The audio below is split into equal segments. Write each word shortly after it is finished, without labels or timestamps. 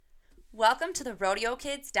Welcome to the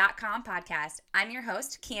RodeoKids.com podcast. I'm your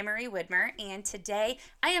host, Camry Widmer, and today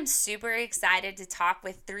I am super excited to talk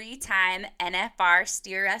with three-time NFR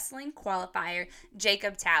steer wrestling qualifier,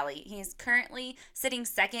 Jacob Talley. He is currently sitting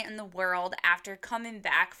second in the world after coming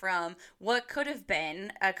back from what could have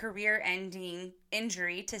been a career-ending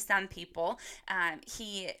injury to some people.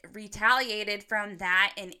 He retaliated from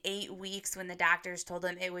that in 8 weeks when the doctors told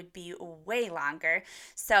him it would be way longer.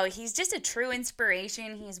 So he's just a true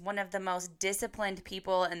inspiration. He's one of the most disciplined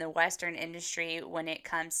people in the Western industry when it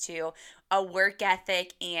comes to a work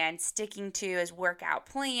ethic and sticking to his workout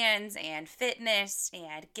plans and fitness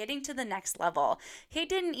and getting to the next level. He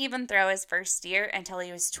didn't even throw his first steer until he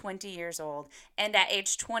was 20 years old. And at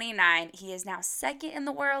age 29, he is now second in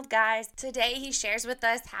the world, guys. Today, he shares with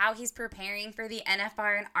us how he's preparing for the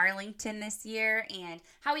NFR in Arlington this year and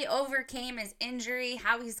how he overcame his injury,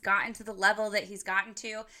 how he's gotten to the level that he's gotten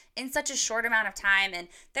to in such a short amount of time. And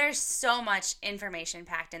there's so much information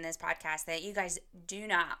packed in this podcast that you guys do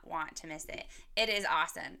not want to miss it. It is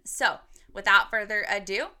awesome. So, without further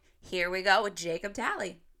ado, here we go with Jacob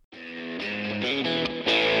Talley.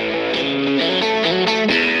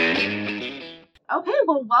 Okay,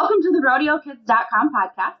 well, welcome to the RodeoKids.com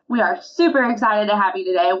podcast. We are super excited to have you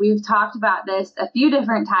today. We've talked about this a few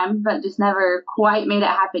different times, but just never quite made it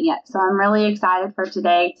happen yet. So I'm really excited for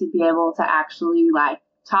today to be able to actually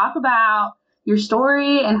talk about your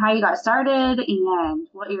story and how you got started and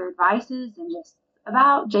what your advice is and just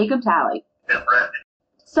about Jacob Talley.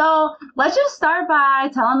 So let's just start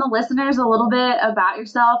by telling the listeners a little bit about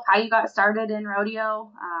yourself, how you got started in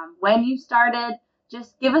rodeo, when you started.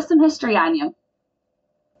 Just give us some history on you.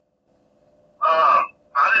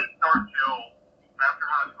 I didn't start till after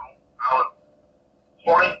high school. I was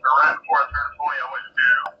 20, or right before I turned 20, I went to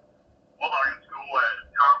Bulldogging school at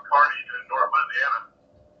Tom Carney in North Louisiana.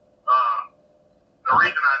 The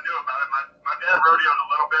reason I knew about it, my dad rodeoed a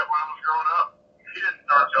little bit when I was growing up. He didn't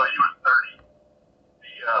start till he was 30.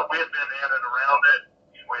 We had been in and around it.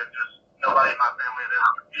 Nobody in my family had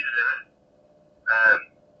ever competed in it. And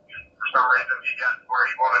for some reason, he got where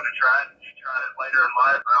he wanted to try it. He tried it later in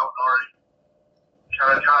life, and I was already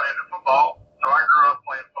kind of got into football. So I grew up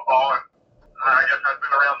playing football, and I guess I've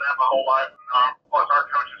been around that my whole life. Plus, our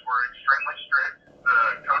coaches were extremely strict. The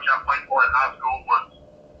coach I played for in high school was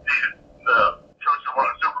the coach that won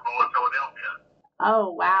the Super Bowl in Philadelphia.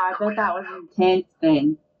 Oh, wow. I bet that was intense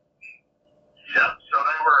then. Yeah, so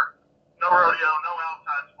they were no rodeo, no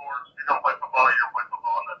outside sports. You're going to play football, you're going to play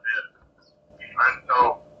football, and that's it. And so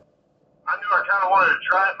I knew I kind of wanted to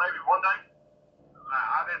try it maybe one day.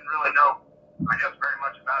 I didn't really know, I guess, very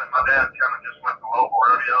much about it. My dad kind of just went to local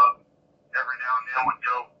rodeos. Every now and then would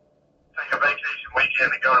go take a vacation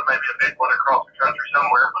weekend and go to maybe a big one across the country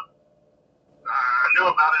somewhere. But I knew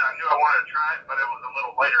about it. I knew I wanted to try it, but it was a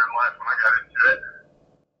little later in life when I got into it.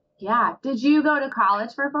 Yeah. Did you go to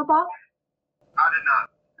college for football? I did not.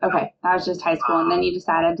 Okay. That was just high school, and then you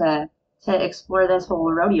decided to explore this whole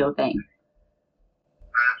rodeo thing.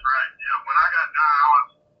 That's right. Yeah, when I got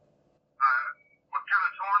done, I was kind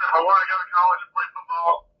of torn if I wanted to go to college and play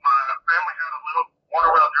football. My family had a little water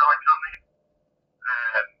well drilling company,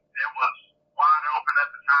 and it was wide open at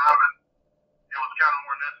the time, and it was kind of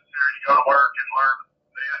more necessary to go to work and learn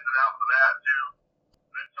the ins and outs of that, too.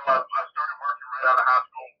 And so I started working right out of high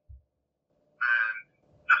school and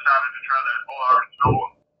decided to try that Bulldogging school.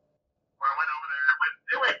 When I went over there,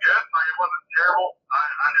 it went good. It wasn't terrible.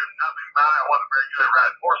 I knew nothing about it. I wasn't very good at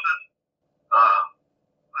riding horses.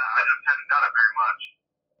 I just hadn't done it very much.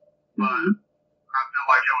 But I feel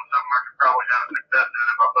like it was something I could probably have success in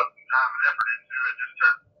if I put some time and effort into it. Just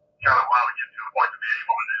took kind of a while to get to the point to be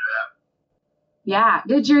able to do that. Yeah.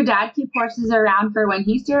 Did your dad keep horses around for when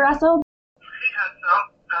he steer wrestled? He had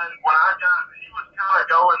some, and when he was kind of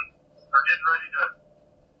going or getting ready to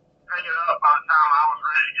hang it up by the time I was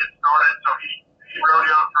ready to get started. So he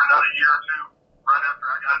rodeoed for another year or two right after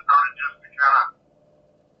I got started, just to kind of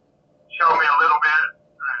show me a little bit,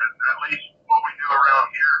 at least what we do around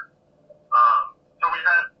here. So we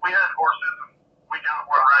had horses, and we got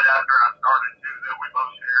one right after I started too that we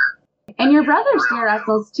both shared. And your brother steer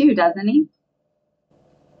wrestles too, doesn't he?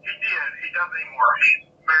 He did. He doesn't anymore. He's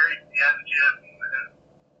married. He has a kid. And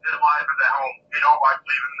his life is at home. He don't like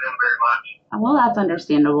leaving them very much. Well, that's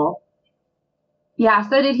understandable. Yeah.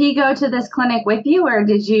 So did he go to this clinic with you, or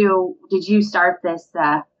did you start this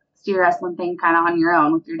steer wrestling thing kind of on your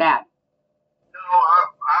own with your dad? No,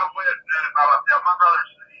 I went and did it by myself. My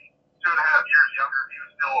brother's 2.5 years younger. He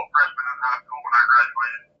was still a freshman in high school when I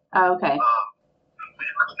graduated. Oh, okay. We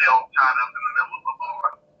were still tied up in the middle of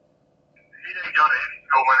football. He didn't go to any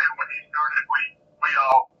school when he started. We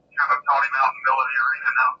all kind of taught him out in the middle of the arena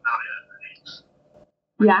now. about it.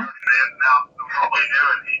 Yeah. And now what we do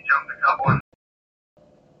is he jumped a couple and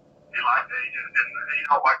he liked it. He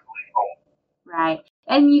don't like to leave home. Right.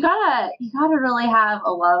 And you gotta really have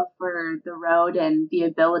a love for the road and the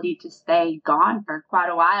ability to stay gone for quite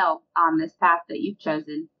a while on this path that you've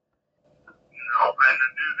chosen. You know, and to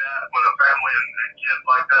do that with a family and kids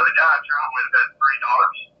like that. The guy I travel with has 3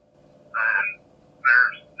 daughters, and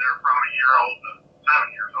they're from a year old to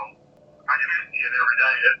 7 years old. I get to see it every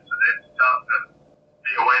day. It's tough to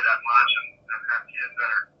be away that much and have kids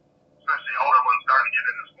that are, especially older ones, starting to get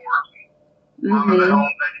into sports. And mom at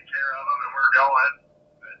home taking care of them, and we're going.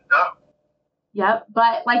 It's tough. Yep.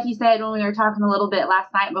 But like you said when we were talking a little bit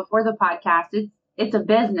last night before the podcast, it's a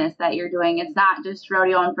business that you're doing. It's not just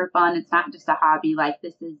rodeoing for fun. It's not just a hobby. Like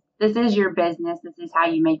this is your business. This is how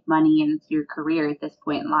you make money, and it's your career at this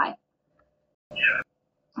point in life. Yeah.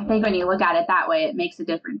 I think when you look at it that way, it makes a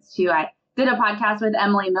difference too. I did a podcast with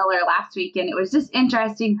Emily Miller last week, and it was just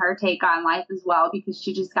interesting her take on life as well, because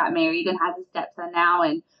she just got married and has a stepson now,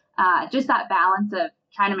 and just that balance of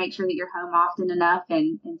trying to make sure that you're home often enough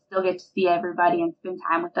and still get to see everybody and spend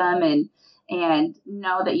time with them and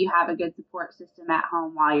know that you have a good support system at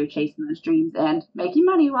home while you're chasing those dreams and making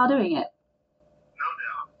money while doing it. No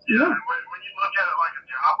doubt. Yeah. When you look at it like a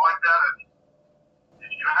job like that,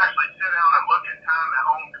 if you actually sit down and look at time at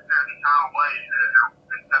home compared to time away,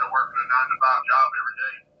 instead of working a 9-to-5 job every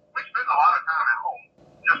day, we spend a lot of time at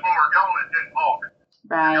home. Just when we're going, it's in bulk.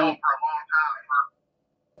 Right. We're going for a long time, for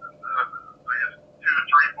I guess 2 to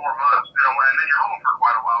 3, 4 months, and then you're home for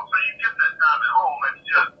quite a while. So you get that time at home. It's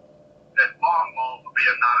just that long balls of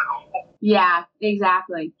being not at home. Yeah,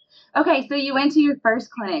 exactly. Okay, so you went to your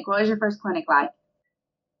first clinic. What was your first clinic like?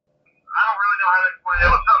 I don't really know how to explain it.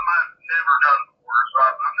 It was something I've never done before, so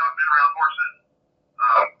I've not been around horses.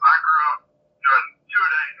 I grew up doing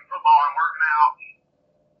 2-a-days in football and working out.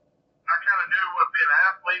 I kind of knew what being an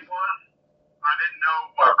athlete was. I didn't know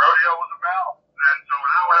what rodeo was about. And so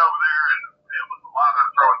when I went over there, and it was a lot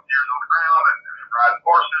of throwing steers on the ground and riding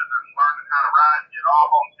horses and learning how to ride and get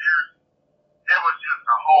off on steers, it was just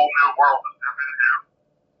a whole new world to step into.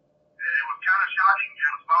 It was kind of shocking.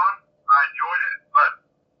 It was fun. I enjoyed it, but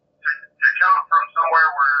to come from somewhere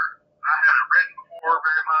where I hadn't ridden before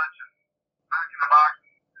very much and back in the box,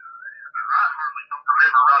 I hardly don't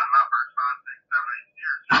remember riding my first 5, 6, 7, 8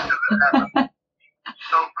 years just because it happened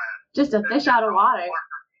so fast. Just a fish out of water.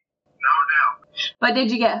 No doubt. But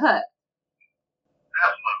did you get hooked?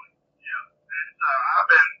 Absolutely. Yeah.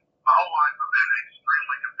 My whole life I've been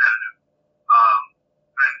extremely competitive.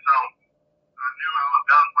 And so I knew I was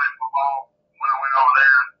done playing football when I went over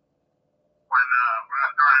there. When I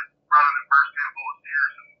started running the first handful of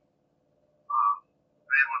steers, and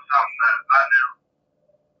it was something that I knew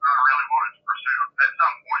I really wanted to pursue. At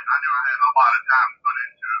some point, I knew I had a lot of time to put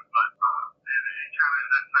into it, but it kind of is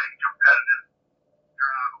that same competitive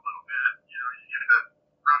drive a little bit. You know, you get to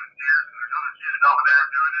running steers, and there's other kids over there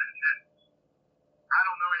doing it, and I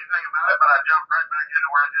don't know anything about it, but I jumped right back into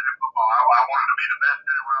where I did in football. I wanted to be the best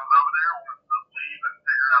at it when I was over there. I wanted to leave and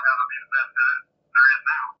figure out how to be the best at it there is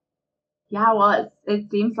now. Yeah, well, it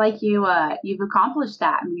seems like you've accomplished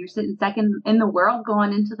that. I mean, you're sitting second in the world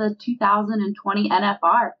going into the 2020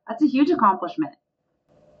 NFR. That's a huge accomplishment.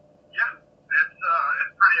 Yeah,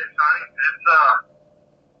 it's pretty exciting.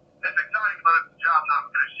 It's exciting, but the job's not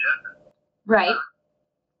finished yet. Right.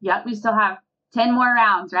 Yep, we still have 10 more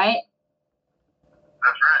rounds, right? That's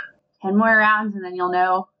right. 10 more rounds, and then you'll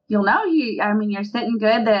know you're sitting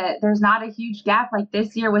good. That there's not a huge gap like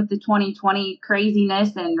this year with the 2020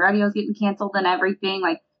 craziness and rodeos getting canceled and everything.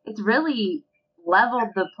 Like, it's really leveled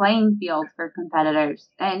the playing field for competitors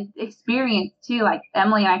and experience too. Like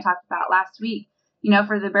Emily and I talked about last week,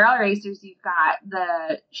 for the barrel racers, you've got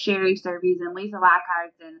the Sherry Serbies and Lisa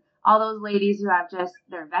Lackharts and all those ladies who have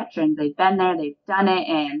they're veterans. They've been there, they've done it,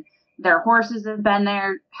 and their horses have been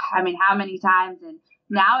there. I mean, how many times? And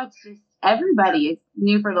now it's just everybody. It's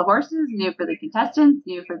new for the horses, new for the contestants,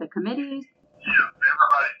 new for the committees. Yeah,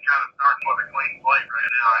 everybody's kind of starting with a clean slate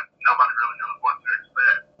right now. Nobody really knows what to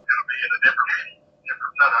expect. It's going to be in a different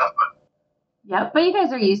setup. Yep, but you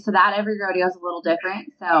guys are used to that. Every rodeo is a little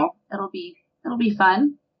different, so it'll be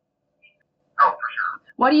fun. Oh, for sure.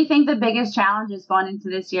 What do you think the biggest challenge is going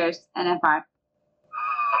into this year's NFR?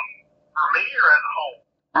 For me or as a whole?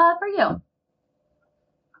 For you.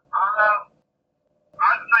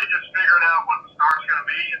 I'd say just figuring out what the start's going to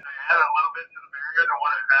be, and they add a little bit to the barrier to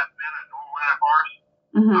what it has been at normal NFRs.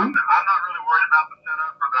 Mm-hmm. I'm not really worried about the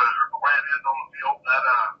setup or the way it is on the field. That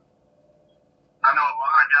I know a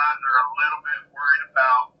lot of guys are a little bit worried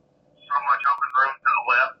about so much open room to the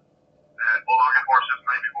left, and bulldogging horses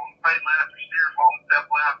maybe fade left or steer's holding step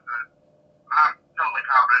left, I'm totally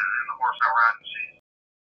confident in the horse I'm riding.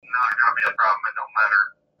 She's not going to be a problem. It don't matter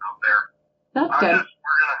out there. That's good.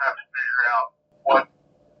 We're going to have to figure out what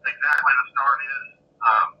exactly the start is.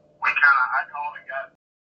 I called and got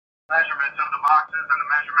measurements of the boxes and the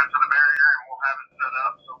measurements of the barrier, and we'll have it set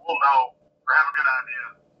up so we'll know or have a good idea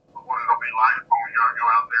of what it'll be like when we go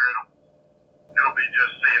out there. It'll be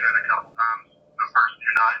just seeing it a couple times the first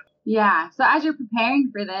few nights. Yeah. So as you're preparing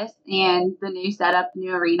for this and the new setup,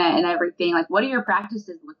 new arena and everything, like what do your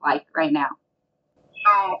practices look like right now?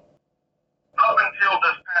 So up until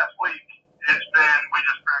this past week, we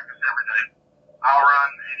just practice every day. I'll run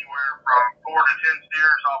anywhere from 4 to 10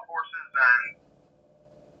 steers off horses and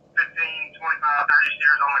 15, 25, 30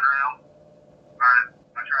 steers on the ground.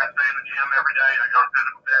 I try to stay in the gym every day. I go to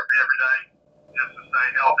physical therapy every day just to stay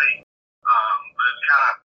healthy. But it's kind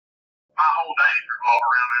of my whole days revolve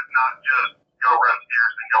around it, not just go run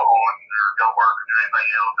steers and go home or go work or do anything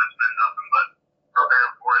else. It's been nothing but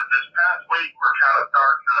preparing for it. This past week, we're kind of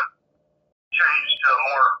starting to change to a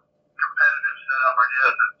more competitive setup, I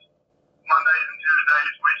guess. It's Mondays and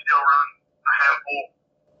Tuesdays, we still run a handful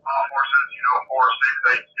off horses,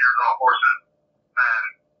 4, 6, 8 steers off horses, and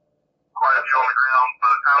quite a few on the ground. By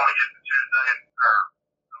the time we get to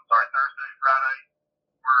Thursday, Friday,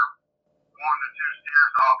 we're 1 to 2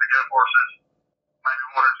 steers off the good horses, maybe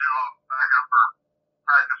 1 or 2 off backup for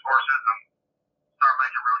practice horses, and start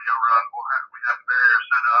making rodeo runs. We have the barrier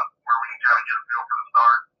set up where we can kind of get a feel for the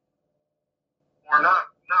start. We're not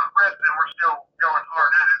resting, we're still going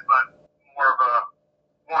hard at it, but more of a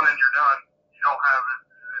one and you're done. You don't have it.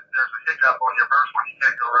 There's a hiccup on your first one, you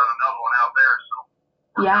can't go run another one out there. So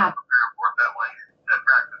we're kind of preparing for it that way at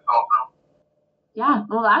practice also. Yeah,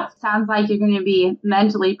 well, that sounds like you're going to be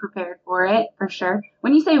mentally prepared for it for sure.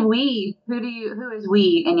 When you say we, who is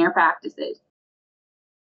we in your practices?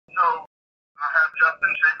 So I have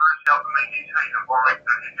Justin Chambers helping me. He's hazing for me.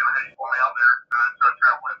 He's going to haze for me out there. That's going to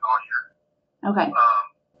travel with all year. Okay.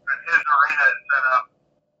 And his arena is set up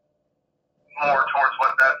more towards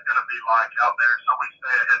what that's going to be like out there. So we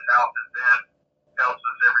stay at his house. His dad helps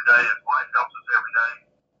us every day. His wife helps us every day.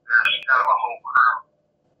 There's kind of a whole crew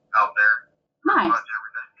out there. Nice.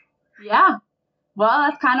 Every day. Yeah. Well,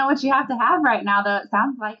 that's kind of what you have to have right now, though. It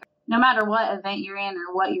sounds like no matter what event you're in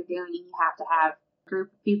or what you're doing, you have to have a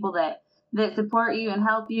group of people that support you and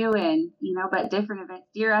help you, and but different events.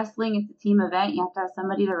 Deer wrestling, it's a team event. You have to have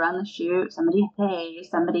somebody to run the chute, somebody to pay,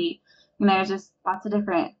 somebody. There's just lots of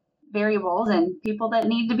different variables and people that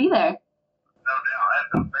need to be there. No doubt. At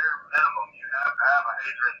the bare minimum, you have to have a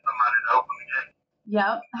hazer and somebody to open the gate.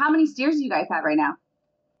 Yep. How many steers do you guys have right now?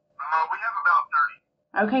 We have about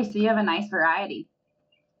 30. Okay, so you have a nice variety.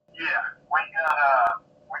 Yeah, we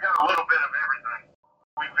got a little bit of everything.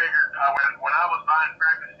 We figured when I was buying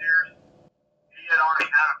practice steers, he had already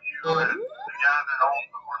had a few, and the guy that owns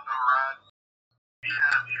the horse I ride, he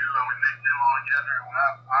had a few, and we mixed them all together. And when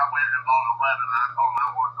I went and bought 11, I told him I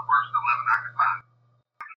wanted the worst 11 I could find.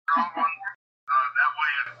 Strong one. That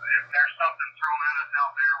way, if there's something thrown at us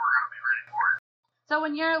out there, we're going to be ready for it. So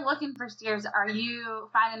when you're looking for steers, are you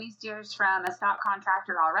finding these steers from a stock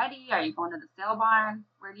contractor already? Are you going to the sale barn?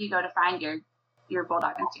 Where do you go to find your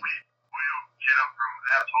bulldog and steers? We'll get them from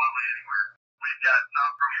absolutely anywhere. We've got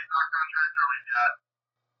some from a stock contractor. We've got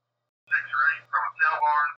 6 or 8 from a sale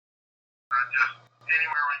barn. Just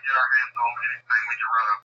anywhere we get our hands on anything we can run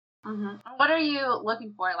up. Mm-hmm. What are you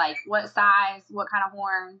looking for? Like what size? What kind of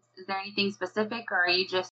horns? Is there anything specific, or are you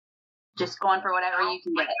just going for whatever you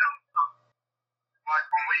can get? Like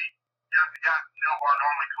when we got the guy at the sale barn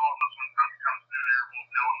normally calls us when something comes through there, we'll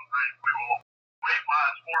tell him, hey, we will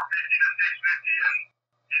weight-wise 450 to 650, and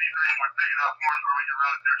anything with big enough horns where we can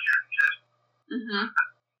run it through shooting chest. Mm-hmm.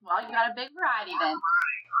 Well, you got a big variety then.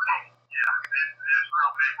 Yeah, it's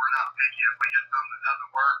real big. We're not picky. If we get something that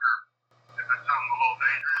doesn't work, or if it's something a little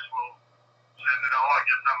dangerous, we'll send it on and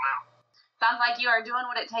get something out. Sounds like you are doing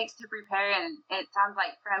what it takes to prepare, and it sounds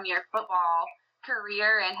like from your football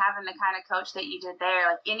career and having the kind of coach that you did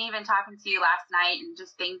there, and even talking to you last night and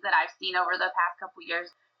just things that I've seen over the past couple years,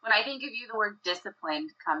 when I think of you, the word disciplined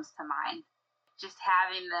comes to mind. Just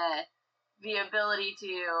having the ability to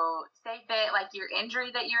stay fit, like your injury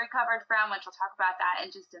that you recovered from, which we'll talk about that in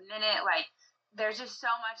just a minute. Like, there's just so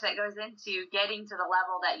much that goes into getting to the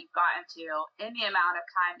level that you've gotten to in the amount of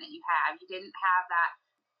time that you have. You didn't have that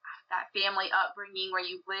family upbringing where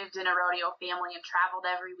you lived in a rodeo family and traveled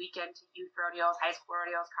every weekend to youth rodeos, high school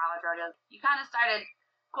rodeos, college rodeos. You kind of started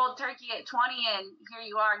cold turkey at 20, and here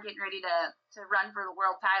you are getting ready to run for the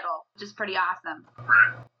world title, which is pretty awesome.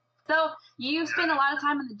 Right. So you spend a lot of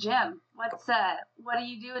time in the gym. What do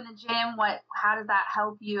you do in the gym? How does that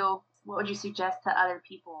help you? What would you suggest to other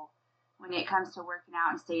people when it comes to working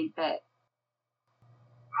out and staying fit?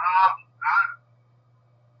 I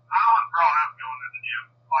was brought up going to the gym.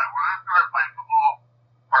 Like when I started playing football,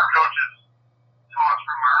 our coaches taught us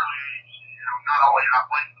from an early age. Not only I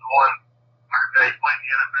played for the one, like I said, he played in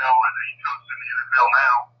the NFL and he coaches in the NFL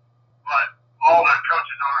now, but all the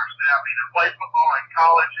coaches on our staff either played football in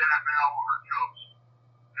college, NFL, or coach.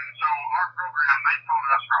 And so our program, they taught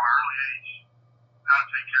us from an early age how to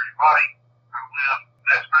take care of your body, how to live,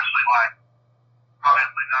 especially like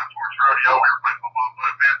obviously not towards rodeo. We were playing football, but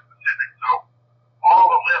event specific. So all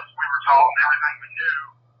the lifts we were taught and everything we knew,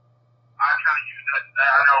 I kind of use that today.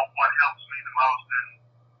 I know what helps me the most, and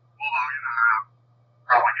Bulldog and I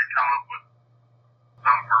probably could come up with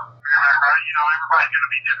something for everybody. Everybody's going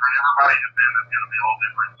to be different. Everybody's event is going to be a little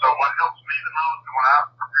different. So what helps me the most and what I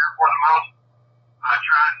prepare for the most, I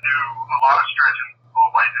try and do a lot of stretching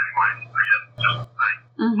always anyways. I guess just to say.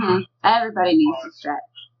 Mm-hmm. Everybody needs to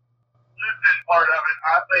stretch. Lifting part of it,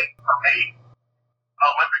 I think for me,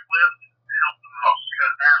 Olympic lift helps the most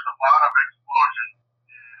because there's a lot of explosion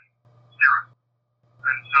in steroids.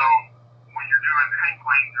 And so when you're doing hang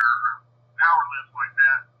cleans or power lifts like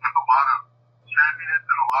that with a lot of snappiness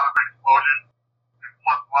and a lot of explosion, and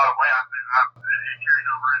plus a lot of weight, I think it carries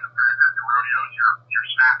over into practice and rodeos. You're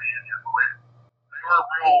snappy and you're quick. They were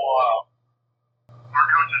our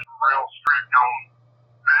coaches were real strict on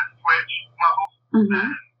fast twitch muscles. Mm-hmm.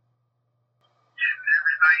 And getting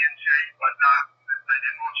everything in shape, but not, they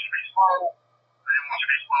didn't want you to be slow. They didn't want you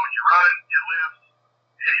to be slow when you run, you lift,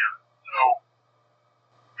 any of it. So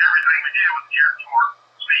everything we did was geared toward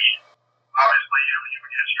speed. Obviously, you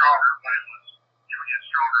would get stronger, but you would get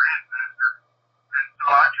stronger and faster. And so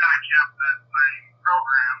I kind of kept that same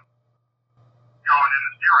program going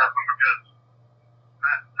into steer wrestling because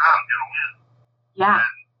that time's going to win. Yeah.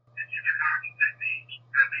 And if you can have your technique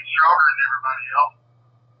and be stronger than everybody else,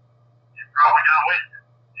 you're probably going to win.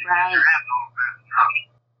 You Right. get your hands on fast and strong.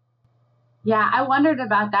 Yeah, I wondered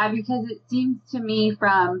about that because it seems to me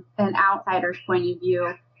from an outsider's point of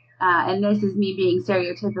view, and this is me being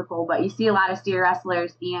stereotypical, but you see a lot of steer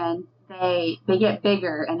wrestlers and they get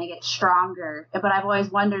bigger and they get stronger. But I've always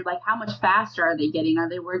wondered, like, how much faster are they getting? Are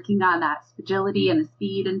they working on that agility and the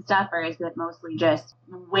speed and stuff, or is it mostly just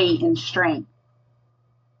weight and strength?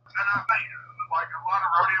 And I think, like a lot of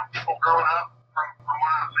rodeo people growing up, from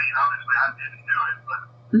what I've seen, obviously I didn't do it, but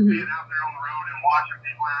being out there on the road and watching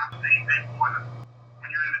people, and I've seen people when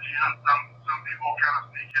you're in the gym, some people kind of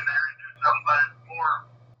sneak in there and do something, but it's more,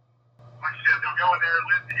 like you said, they'll go in there and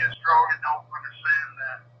lift to get strong and don't understand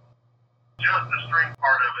that just the strength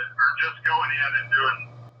part of it, or just going in and doing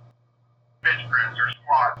bench press or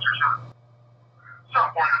squats or something. At some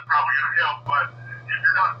point it's probably going to help, but if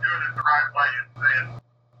you're not doing it the right way and saying,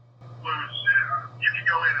 you can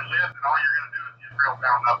go in and lift, and all you're going to do is get real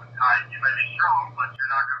bound up and tight. You may be strong, but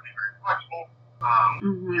you're not going to be very flexible.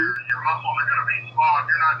 Your muscles are going to be slow. If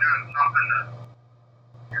you're not doing something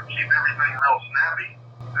to keep everything real snappy,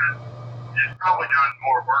 then it's probably doing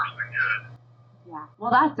more worse than good. Yeah.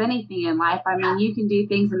 Well, that's anything in life. I mean, you can do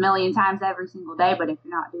things a million times every single day, but if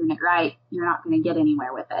you're not doing it right, you're not going to get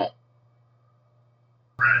anywhere with it.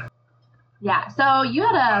 Right. Yeah. So you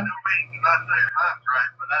had a... I don't mean not saying that's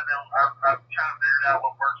right, but I've kind of figured out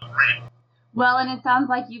what works for me. Well, and it sounds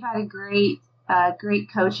like you've had a great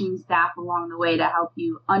coaching staff along the way to help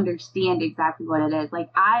you understand exactly what it is. Like,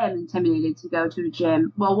 I am intimidated to go to a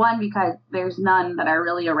gym. Well, one, because there's none that are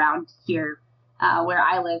really around here where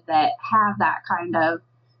I live that have that kind of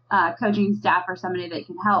coaching staff or somebody that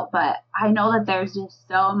can help. But I know that there's just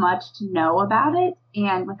so much to know about it.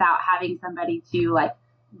 And without having somebody to, like,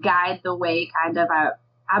 guide the way, kind of,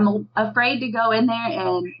 I'm afraid to go in there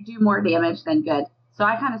and do more damage than good. So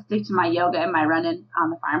I kind of stick to my yoga and my running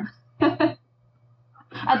on the farm.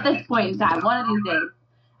 At this point in time, one of these days,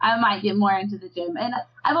 I might get more into the gym. And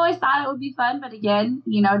I've always thought it would be fun, but again,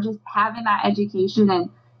 just having that education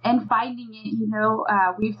and finding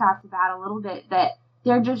it, we've talked about a little bit that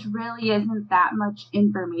there just really isn't that much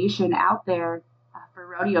information out there for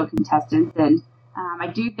rodeo contestants. And I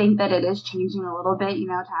do think that it is changing a little bit,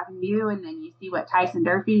 talking to you, and then you see what Tyson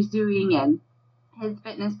Durfee's doing and his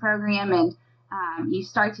fitness program, and you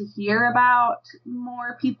start to hear about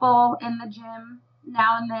more people in the gym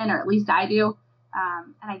now and then, or at least I do.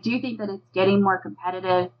 And I do think that it's getting more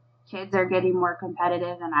competitive. Kids are getting more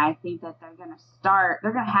competitive, and I think that they're going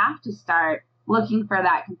to have to start looking for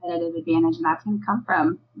that competitive advantage, and that's going to come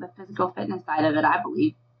from the physical fitness side of it, I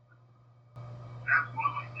believe.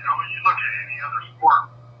 Absolutely. When you look at any other sport,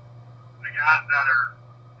 the guys that are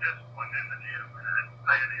disciplined in the gym and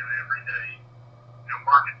staying in every day and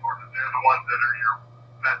working towards it. They're the ones that are your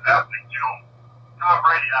best athletes. You know, Tom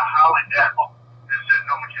Brady, I highly doubt, is sitting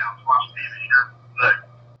on the couch watching TV here today.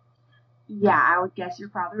 Yeah, I would guess you're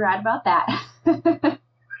probably right about that.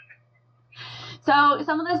 So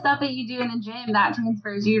some of the stuff that you do in the gym, that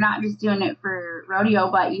transfers. You're not just doing it for rodeo,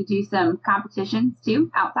 but you do some competitions too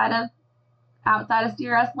outside of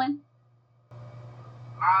steer wrestling.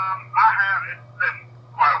 I have. It's been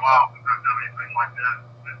quite a while since I've done anything like that.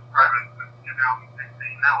 It's probably been since 2016.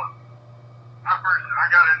 That was I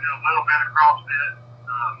got into a little bit of CrossFit.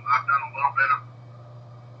 I've done a little bit of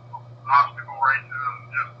obstacle racing,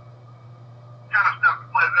 just kind of stuff to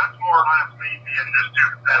play. That's more or less me being just too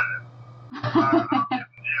competitive. I'm in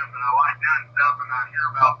the gym and I like doing stuff, and I hear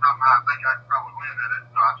about something I think I could probably win at it,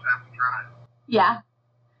 so I just have to try it. Yeah.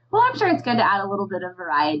 Well, I'm sure it's good to add a little bit of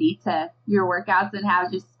variety to your workouts and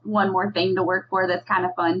have just one more thing to work for that's kind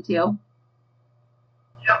of fun too.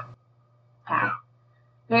 Yep. Yeah.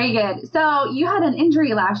 Very good. So you had an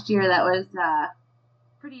injury last year that was a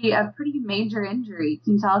pretty major injury.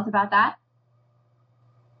 Can you tell us about that?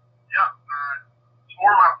 Yep.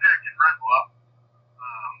 Tore my pec in Red Bluff.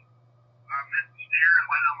 I missed the steer and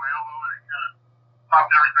landed on my elbow, and it kind of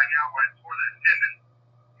popped everything out where it tore that tendon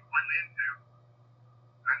completely into.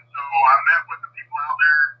 And so I met with the people out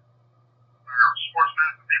there, or sports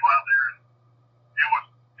medicine people out there, and it was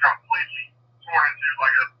completely torn into,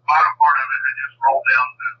 like the bottom part of it had just rolled down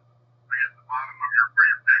to, I guess, the bottom of where your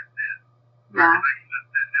pec is. Yeah. Everything was just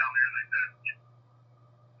sitting down there, and they said,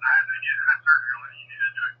 I had to get surgery on it. You need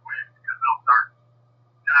to do it quick because they'll start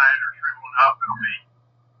dying or shriveling up. It'll be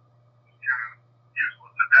kind of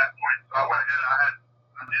useless at that point. So I went ahead.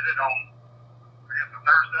 I did it on, I guess, a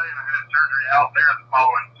Thursday, and I had surgery out there the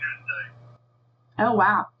following Tuesday. Oh,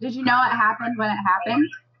 wow. Did you know it happened when it happened?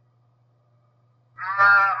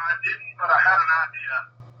 I didn't, but I had an idea.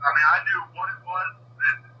 I mean, I knew what it was,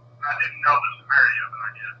 and I didn't know the severity of it,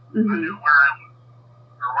 I guess. Mm-hmm. I knew where it was,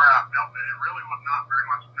 or where I felt it. It really was not very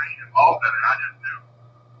much pain involved in it. I just knew.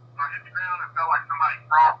 When I hit the ground, it felt like somebody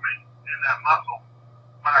frog me in that muscle,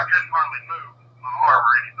 but I couldn't hardly move my arm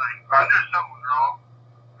or anything. So I knew something was wrong.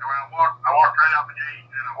 And when I walked right out the gate,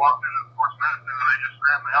 and I walked into the sports medicine, and they just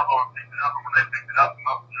grabbed my elbow and picked it up, and when they picked it up, the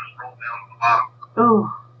muscle just rolled down to the bottom. Oh.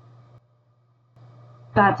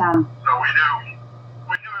 That sounds... So we knew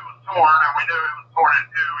it was torn, and we knew it was torn in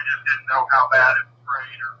two. We just didn't know how bad it was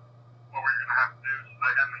frayed or what we were going to have to do. So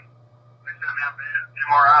they sent me up to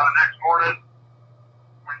MRI the next morning.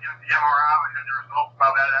 When we got the MRI, we had the results by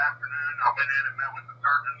that afternoon. I went in and met with the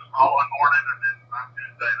surgeon the following morning, and then by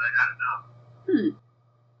Tuesday they had it done.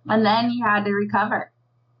 And then you had to recover.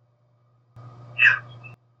 Yes.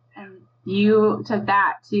 And you took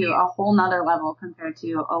that to a whole nother level compared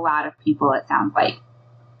to a lot of people, it sounds like.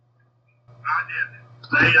 I did.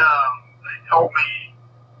 They told me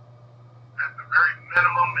at the very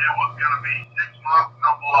minimum it was going to be 6 months,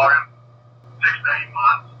 no blogging, 6 to 8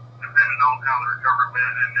 months, depending on how the recovery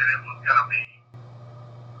went, and then it was going to be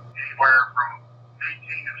anywhere from 18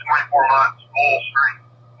 to 24 months full strength,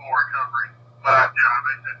 full recovery. But they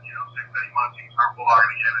said, 6 to 8 months you can start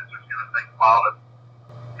blogging again. It's just going to take a while to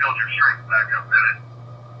build your strength back up in it.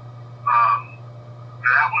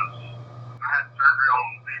 I had surgery on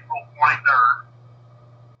April 23rd.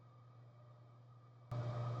 I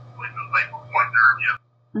believe it was April 23rd, yeah.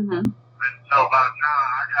 Mm-hmm. And so by the time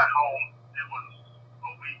I got home, it was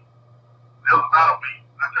a week. It was about a week.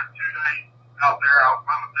 I took 2 days out there. I was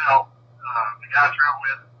by myself. The guy I traveled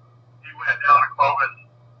with, he went down to Clovis.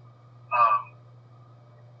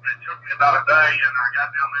 It took me about a day, and I got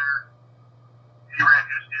down there. He ran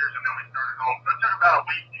his steers, and then we started home. So it took about a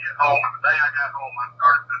week to get home. And the day I got home, I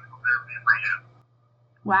started physical therapy and rehab.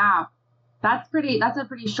 Wow. That's a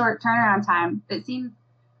pretty short turnaround time. It seems,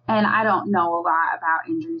 and I don't know a lot about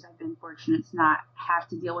injuries. I've been fortunate to not have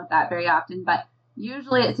to deal with that very often, but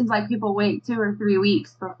usually it seems like people wait 2 or 3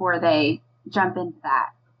 weeks before they jump into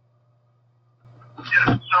that.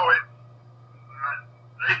 Yeah, so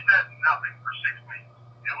they said nothing for 6 weeks.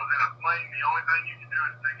 It was in a sling. The only thing you can do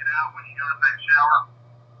is take it out when you go to take a shower,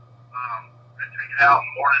 and take it out in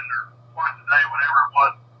the morning or twice a day, whatever it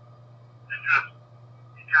was. And just,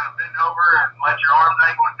 you kind of bend over and let your arms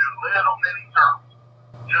angle and do little mini circles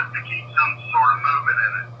just to keep some sort of movement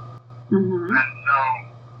in it. Mm-hmm. And so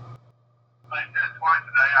they said twice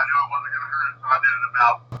a day. I knew it wasn't going to hurt, so I did it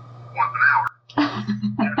about once an hour.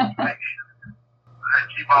 I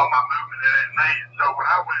keep all my movement in it. So when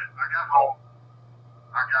I got home,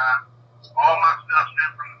 I got all my stuff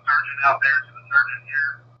sent from the surgeon out there to the surgeon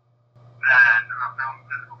here, and I found a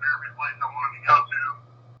physical therapy place I wanted to go to.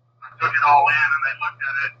 I took it all in, and they looked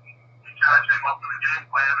at it, and we kind of came up with a game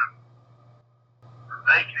plan, and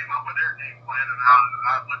they came up with their game plan, and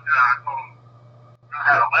I looked at it, I told them I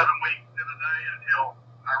had 11 weeks in a day until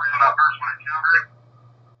I ran my first one encounter,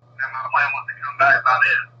 and my plan was to come back by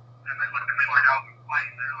then. And they looked at me like I was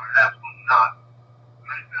insane. They're like, absolutely not. And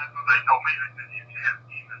they said, so they told me, they said, you can't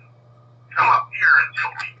even come up here until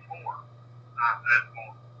week 4. And I said,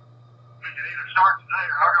 well, we can either start today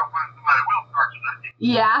or I'll go find somebody who will start today.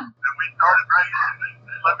 Yeah. And we started training, and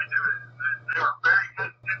they let me do it. They were very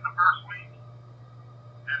hesitant the first week,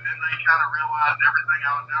 and then they kind of realized everything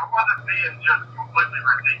I was doing. I wasn't being just completely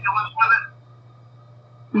ridiculous with it,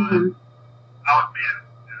 but I was being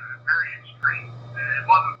very extreme. It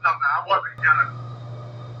wasn't something I wasn't going to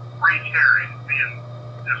reach here and being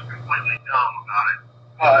just completely dumb about it,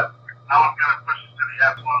 but I was going to push it to the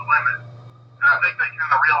absolute limit. And I think they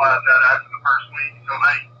kind of realized that after the first week, so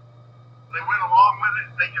they went along with it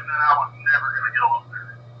thinking that I was never going to go up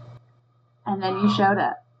there. And then you showed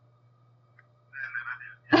up. And then I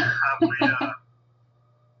did.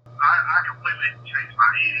 I completely changed my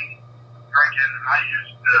eating, drinking. I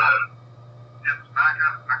used get tobacco.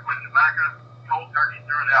 I quit tobacco, cold turkey,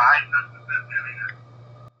 threw it out. I ain't touched it since then either.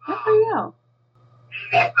 Good for you.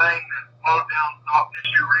 Anything that slowed down soft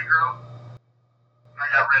tissue regrowth, I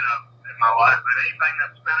got rid of in my life. But anything that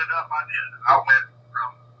sped it up, I did. I went from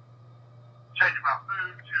changing my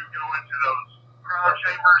food to go into those cryo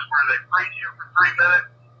chambers where they freeze you for 3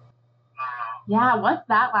 minutes. Yeah, what's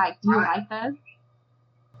that like? Do you like those?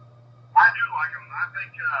 I do like them. I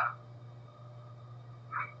think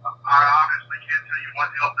I obviously can't tell you what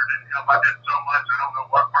helped or didn't help. I did so much. I don't know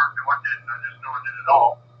what worked and what didn't. I just know I did it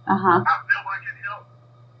all. I feel like it helped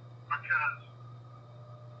because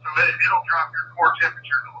it'll drop your core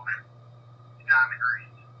temperature to like 9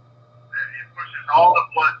 degrees. It pushes all the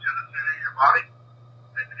blood to the center of your body.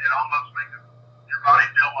 It almost makes your body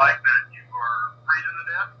feel like that you are freezing to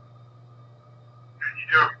death. And you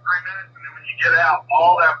do it for 3 minutes, and then when you get out,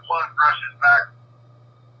 all that blood rushes back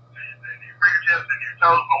to your fingertips and your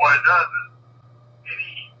toes. But what it does is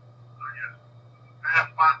any, bad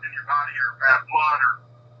spots in your body or bad blood, or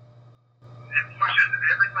it pushes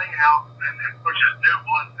everything out and it pushes new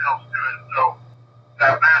blood cells to it. So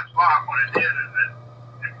that bad spot, what it did is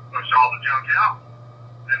it pushed all the junk out,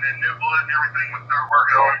 and then new blood and everything would start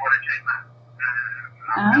working on it when it came back.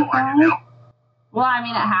 I feel like it helped. Well, I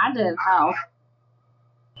mean, it had to help.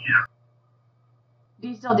 Yeah. Do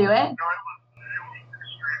you still do it? No, it was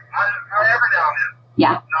extreme. Every now and then.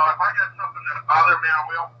 Yeah. No, if I got something that bothers me, I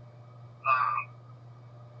will.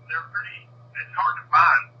 It's hard to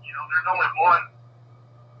find. There's only one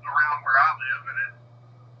around where I live, and it's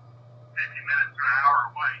 50 minutes to an hour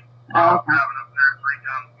away. I'm having up there 3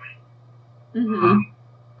 times a week. Doing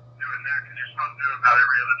that, because you're supposed to do it about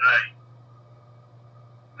every other day.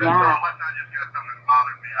 And so unless I just got something that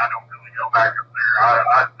bothers me, I don't really go back up there.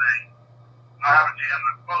 I say, I have a gym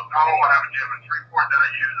that's close to home. I have a gym in Shreveport that I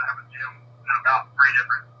use. I have a gym in about 3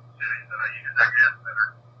 different cities that I use, I guess, that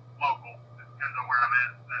are local. It depends on where I'm at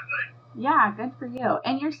that day. Yeah, good for you.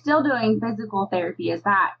 And you're still doing physical therapy. Is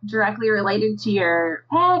that directly related to your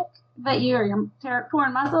pec that your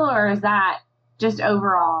torn muscle, or is that just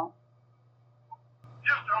overall?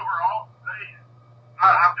 Just overall.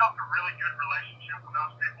 I built a really good relationship with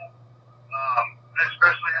those people,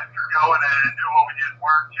 especially after going and doing what we did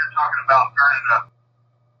work. You're talking about turning a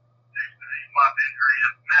 6 to 8 month injury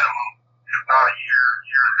at minimum, if not a year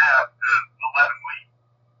and a half to 11 weeks.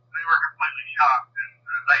 They were completely shocked, and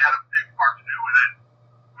they had a big part to do with it.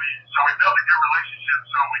 So we built a good relationship,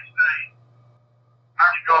 so we stayed. I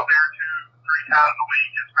can go up there 2, 3 times a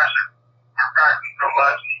week, especially if we're practicing so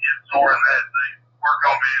much and you get sore in that. They work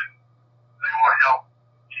on me and they want to help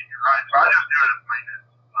keep you right. So I just do it as maintenance.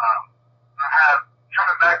 I have,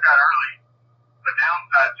 coming back that early, the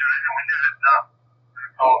downside to it, and we did it,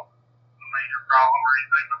 it's called a major problem or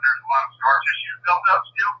anything, but there's a lot of scar tissue built up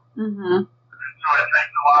still. And so it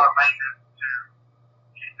takes a lot of maintenance to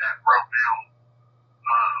keep that broke down.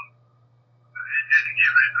 It didn't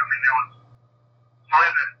give it, it was, so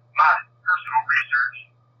in my personal research,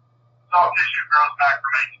 soft tissue grows back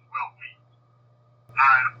from 8 to 12 weeks.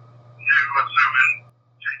 I knew, assuming,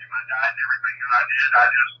 changing my diet and everything that I did, I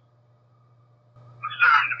just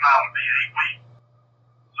assumed mine would be 8 weeks.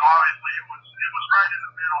 So obviously it was right in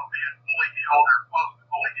the middle of being fully healed or close to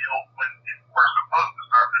fully healed when we're supposed to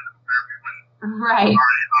start physical therapy when Right. it's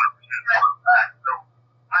already 100% back. So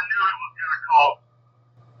I knew it was going to cause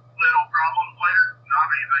little problems later, not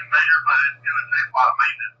anything major, but it's going to take a lot of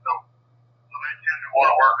maintenance. So they tend to want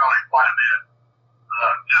to work on it quite a bit,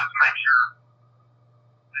 just to make sure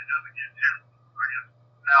it doesn't get too,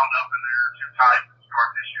 bound up in there too tight with scar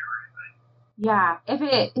tissue or anything. Yeah. If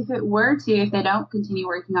it were to, if they don't continue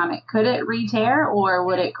working on it, could it re-tear or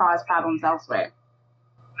would it cause problems elsewhere?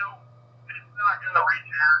 No, it's not going to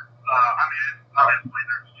re-tear. I mean, obviously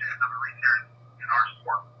there's a chance of a re-tear in our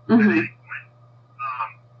sport at any point.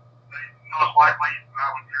 They most likely, I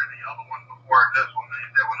would tear the other one before this one. They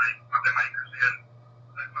said when they put the makers in,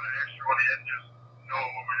 they put an extra one in just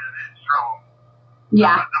knowing what it's strong.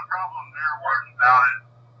 Yeah. The problem they're worried about is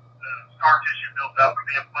the scar tissue built up and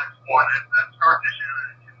being flexible, and that scar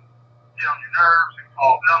tissue can get on your nerves and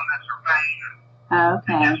cause numbness or pain. And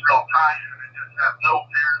Okay. it gets real tight, and it just has little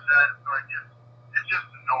tears in it, so it's just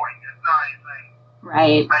annoying. It's not anything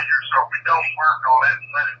Right. major, so if we don't work on it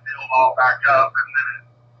and let it build all back up, and then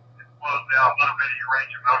it slows down a little bit of your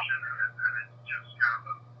range of motion, and it's just kind of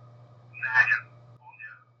a nagging on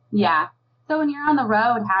you. Yeah. So when you're on the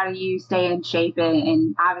road, how do you stay in shape?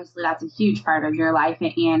 And obviously that's a huge part of your life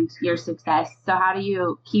and your success. So how do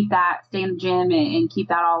you keep that, stay in the gym and keep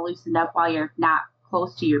that all loosened up while you're not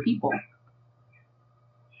close to your people? So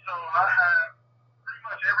I have pretty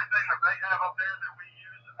much everything that they have up there that we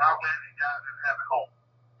use. I went and got and have at home.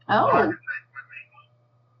 So I Oh, can take with me.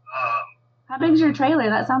 how big's your trailer?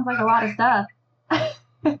 That sounds like a lot of stuff. No, it's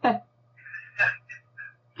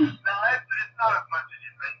not as much as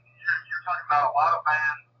you think. You're talking about a lot of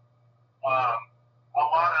bands, a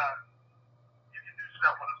lot of, you can do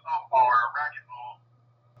stuff with a softball or a racquetball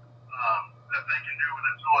that they can do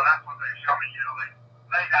with a tool, and that's what they show me. You know,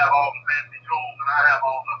 they have all the fancy tools, and I have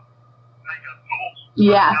all the makeup tools. So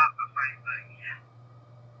Yeah. it's not the same thing.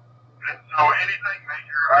 And so anything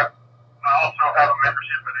major, I also have a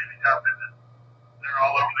membership at Anytime Fitness. They're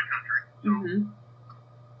all over the country. So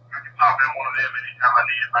I can pop in one of them anytime I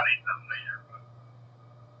need if I need something major. But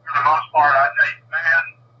for the most part, I take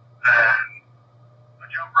bands and a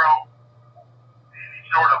jump rope, any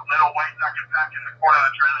sort of little weights I can pack in the corner of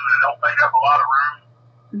the trailer that don't take up a lot of room.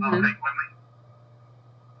 I'll take with me.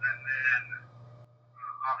 And then,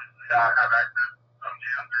 obviously, I have access to some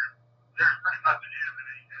gyms. There's pretty much a gym in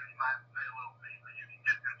Anytime. You might pay a little fee, but you can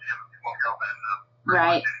get to the gym if you want to go bad enough.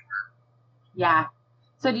 Right. Yeah.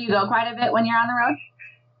 So do you go quite a bit when you're on the road?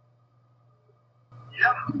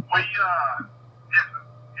 Yeah, if we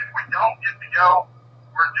don't get to go,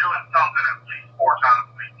 we're doing something at least 4 times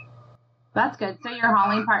a week. That's good. So your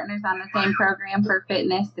hauling partner's on the same program for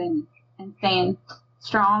fitness and staying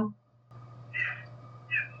strong? Yes.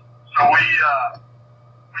 So we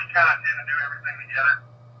kind of tend to do everything together.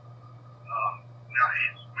 You know,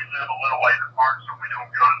 we live a little ways apart, so we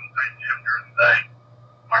don't go to the same gym during the day.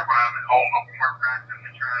 Like when I'm at home, when we're practicing,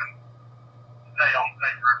 we try and stay on the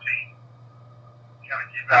same routine. Kind of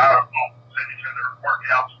keep out of, we'll send each other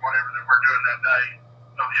workouts, whatever that we're doing that day,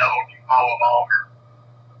 so the other one can follow along.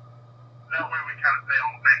 That way we kind of stay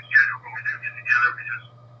on the same schedule. When we do get together,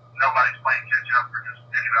 nobody's playing catch up. We're just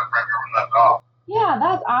picking up right where we left off. Yeah,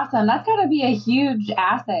 that's awesome. That's got to be a huge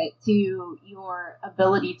asset to your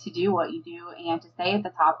ability to do what you do and to stay at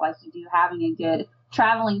the top like you do, having a good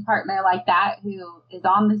traveling partner like that who is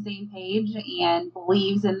on the same page and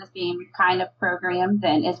believes in the same kind of programs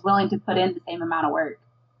and is willing to put in the same amount of work.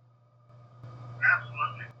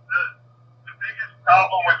 Absolutely. The biggest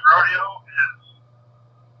problem with rodeo is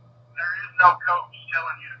there is no coach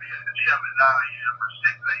telling you to be at the gym at 9 a.m. or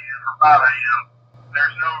 6 a.m. or 5 a.m.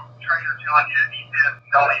 There's no trainer telling you to eat this and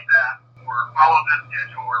don't eat that, or follow this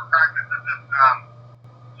schedule, or practice at this time.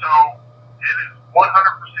 So it is 100%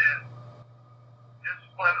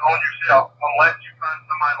 discipline on yourself unless you find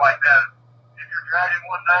somebody like that. If you're dragging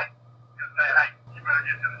one day, just say, hey, you better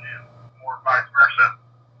get to the gym, or vice versa.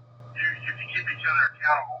 You can keep each other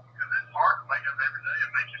accountable because it's hard to wake up every day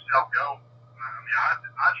and make yourself go. I mean, I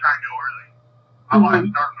try and go early. I like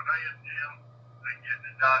starting the day at the gym and getting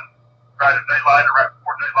it done right at daylight or right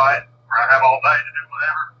before daylight, where I have all day to do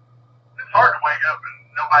whatever. It's hard to wake up and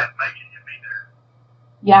nobody's making you be there.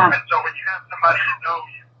 Yeah. And so when you have somebody you know,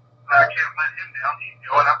 I can't let him down, he's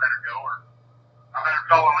going, I better go, or I better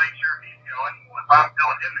call and make sure he's going. Well, if I'm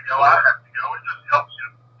telling him to go, I have to go. It just helps you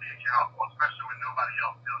be accountable, especially when nobody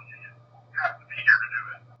else tells you you have to be here to do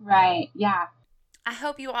it. Right. Yeah. I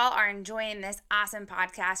hope you all are enjoying this awesome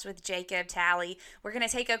podcast with Jacob Talley. We're going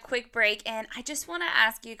to take a quick break, and I just want to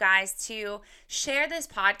ask you guys to share this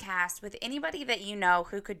podcast with anybody that you know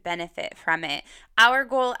who could benefit from it. Our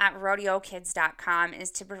goal at rodeokids.com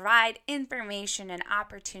is to provide information and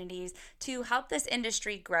opportunities to help this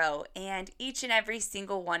industry grow, and each and every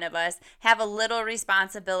single one of us have a little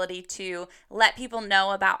responsibility to let people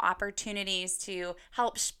know about opportunities, to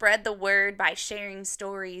help spread the word by sharing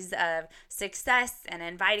stories of success guests and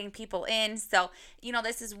inviting people in. So,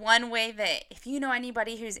 this is one way that if you know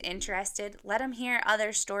anybody who's interested, let them hear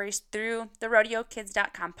other stories through the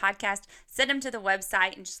RodeoKids.com podcast. Send them to the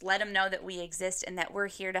website and just let them know that we exist and that we're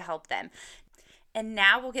here to help them. And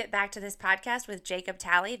now we'll get back to this podcast with Jacob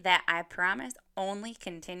Talley that I promise only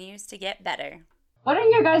continues to get better. What are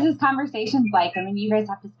your guys' conversations like? I mean, you guys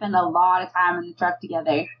have to spend a lot of time in the truck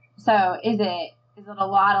together. So is it a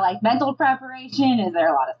lot of like mental preparation? Is there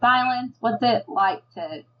a lot of silence? What's it like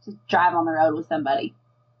to drive on the road with somebody?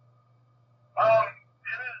 It is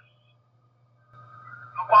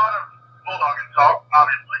a lot of bulldogging talk,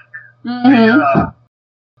 obviously. Mm-hmm.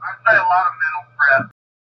 I'd say a lot of mental prep.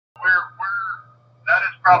 That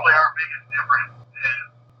is probably our biggest difference is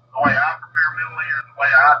the way I prepare mentally or the way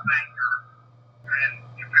I think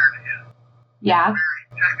compared to his. Yeah. Very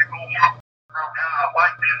technical. I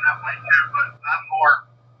like being that way too, but I'm more,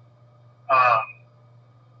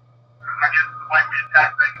 I guess the way we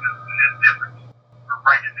attack things is different or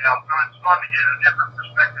break it down. So it's fun to get a different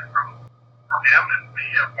perspective from him and me.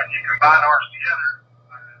 When you combine ours together,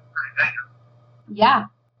 it's pretty dangerous. Yeah,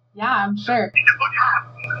 I'm sure. You can look at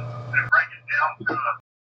it and break it down from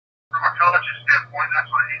a coach's standpoint.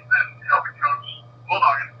 That's what he's been helping coach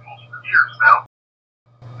bulldogging schools for years now.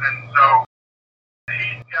 And so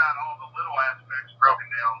he's got all the little aspects broken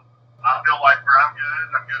down. I feel like where I'm good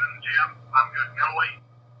in the gym. I'm good mentally.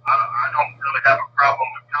 I don't really have a problem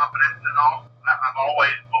with confidence at all. I've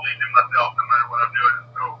always believed in myself no matter what I'm doing.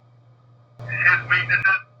 So his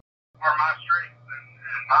weaknesses are my strengths and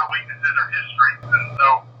my weaknesses are his strengths. And so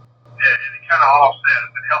it kind of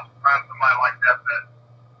offsets. It helps to find somebody like that,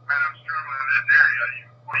 man, I'm struggling in this area.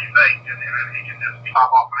 What do you think? And he can just pop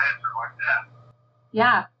off an answer like that.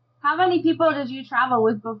 Yeah. How many people did you travel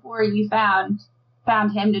with before you found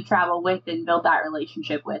him to travel with and build that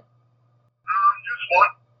relationship with? Just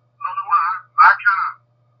one. Another one. I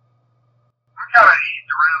kind of eased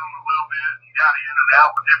around a little bit and got in and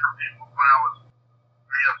out with different people when I was,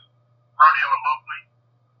 rodeoing locally.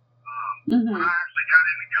 When I actually got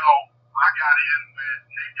in to go, I got in with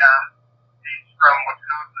Nick guy. He's from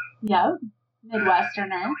Wisconsin. Yep.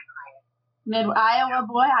 Midwesterner. Mid-Iowa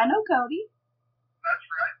boy. I know Cody. That's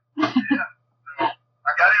right. Yeah. So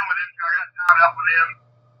I got in with him. I got tied up with him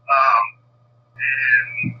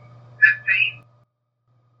in 15.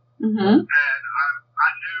 Mm-hmm. And I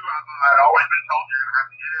knew I'd always been told you're going to have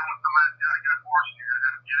to get in with somebody that's got a good horse. You're going to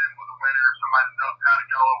have to get in with a winner or somebody that knows how to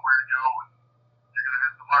go and where to go. And you're going to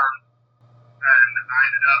have to learn. And I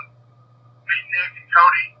ended up meeting Nick and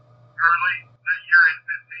Cody early that year in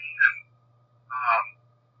 15. And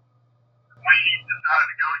we decided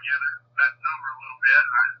to go together that summer a little bit.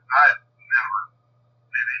 I had never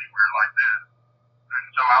been anywhere like that. And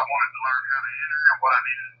so I wanted to learn how to enter and what I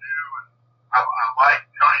needed to do. And I liked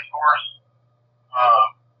Tony's horse.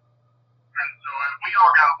 And so we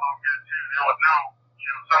all got along good too. There was no,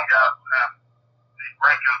 some guys have these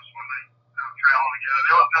breakups when they don't travel together.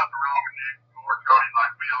 There was nothing wrong with Nick or Cody.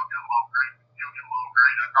 Like, we all got along great. We still get along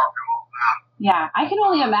great. I talk to him all the time. Yeah, I can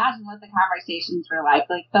only imagine what the conversations were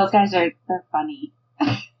like. Like, those guys they're funny.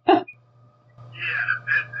 Yeah,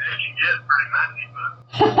 it can get pretty messy, but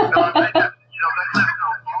I think that, they live so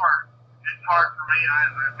far. It's hard for me.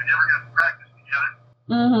 We never got to practice together.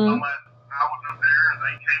 Mm-hmm. Unless I was up there and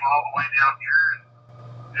they came all the way down here, and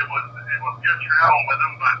it was good traveling with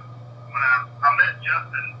them. But when I met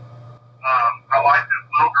Justin, I liked this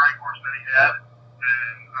little gray horse that he had,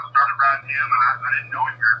 and I started riding him, and I didn't know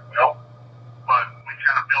him very well, but we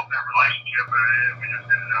kind of built that relationship, and we just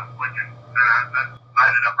ended up clicking. And I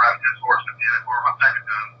ended up riding his horse at the end for my second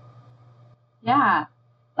time. Yeah,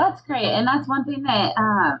 that's great. And that's one thing that,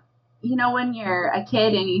 when you're a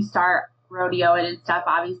kid and you start rodeoing and stuff,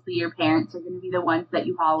 obviously your parents are going to be the ones that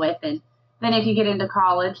you haul with. And then if you get into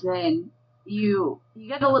college, then you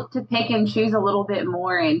get to look to pick and choose a little bit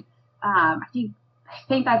more. And I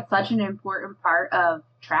think that's such an important part of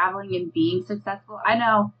traveling and being successful. I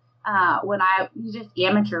know when you just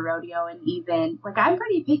amateur rodeo, and even like I'm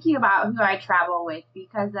pretty picky about who I travel with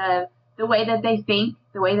because of the way that they think,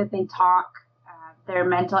 the way that they talk, their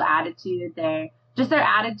mental attitude, their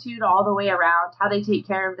attitude all the way around, how they take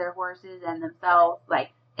care of their horses and themselves.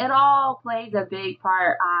 Like, it all plays a big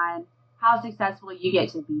part on how successful you get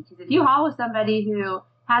to be. Because if you haul with somebody who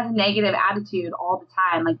has a negative attitude all the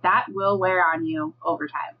time, like, that will wear on you over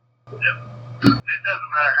time. Yep. It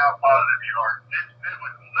doesn't matter how positive you are. It's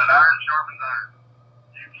biblical that iron sharpens iron.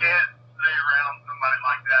 You can't stay around somebody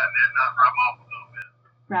like that and it not rub off a little bit.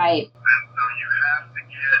 Right. And so you have to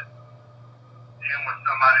get in with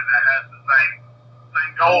somebody that has the same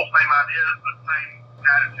goals, same ideas, but same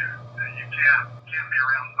attitude. You can't be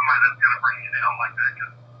around somebody that's going to bring you down. down like that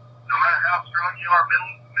because no matter how strong you are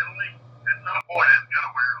mentally, at some point it's going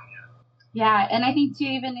to wear on you. Yeah, and I think too,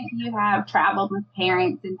 even if you have traveled with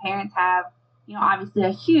parents, and parents have, obviously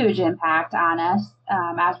a huge impact on us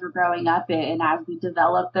as we're growing up and as we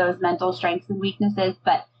develop those mental strengths and weaknesses,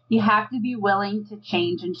 but you have to be willing to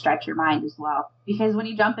change and stretch your mind as well. Because when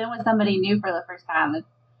you jump in with somebody new for the first time,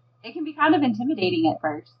 it can be kind of intimidating at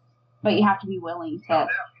first, but you have to be willing to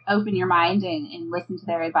open your mind and listen to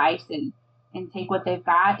their advice and take what they've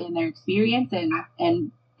got in their experience and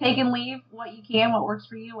take and leave what you can, what works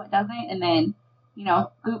for you, what doesn't, and then,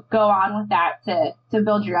 go on with that to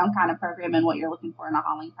build your own kind of program and what you're looking for in a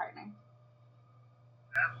hauling partner.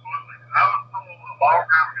 Absolutely. I was told a long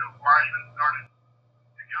time ago before I even started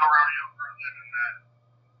to go rodeo for a living that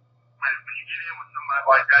when you get in with somebody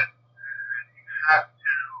like that, you have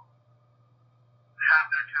to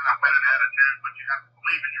have that kind of winning attitude, but you have to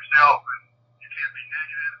believe in yourself, and you can't be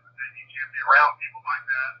negative, and you can't be around people like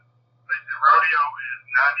that. They said rodeo is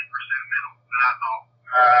 90% mental, and I thought,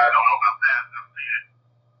 I don't know about that. I've seen it.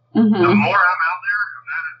 Mm-hmm. The more I'm out there,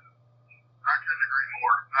 I couldn't agree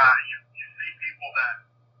more. You see people that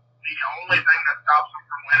the only thing that stops them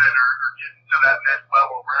from winning or getting to that next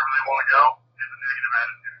level wherever they want to go is a negative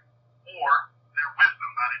attitude. Or they're with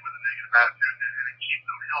somebody with a negative attitude and it keeps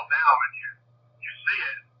them held down. And you see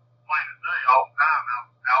it plain as day all the time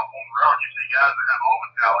out on the road. You see guys that have all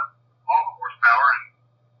the talent, all the horsepower, and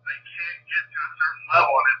they can't get to a certain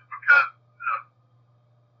level, and it's because of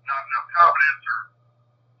not enough confidence or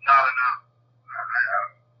not enough.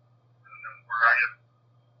 Where I get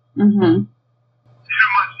Mm-hmm. too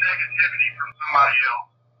much negativity from somebody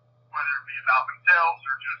else, whether it be about themselves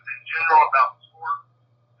or just in general about the sport,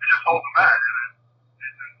 it just holds them back. And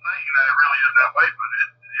it's insane that it really is that way, but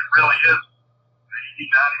it really is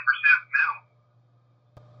 80-90% mental.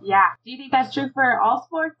 Yeah. Do you think that's true for all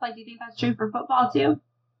sports? Like, do you think that's true for football too? I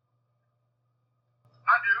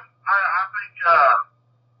do. I think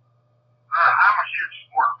I'm a huge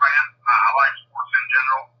sports fan. I like sports in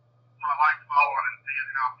general. So I like following and seeing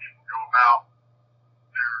how people go about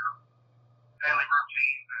their daily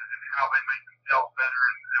routines and how they make themselves better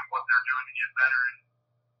and what they're doing to get better. And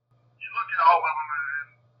you look at all of them,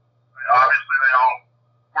 and obviously they all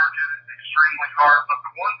work at it extremely hard, but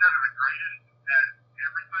the ones that are the greatest at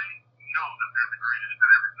everything know that they're the greatest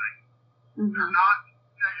at everything. Mm-hmm. They're not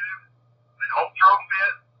negative. They don't throw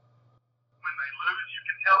fit. When they lose, you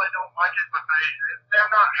can tell they don't like it, but they're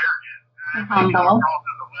not arrogant. Maybe come across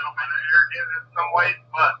as a little bit arrogant in some ways,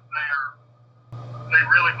 but they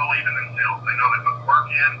really believe in themselves. They know they put the work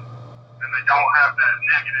in, and they don't have that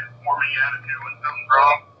negative for me attitude when something's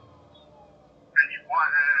wrong.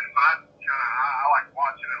 And I like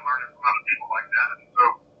watching and learning from other people like that. And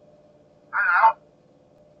so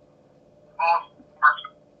all sports,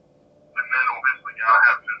 the men obviously gotta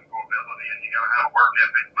have physical ability and you gotta have work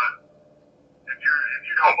ethic, but if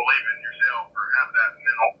you don't believe in yourself or have that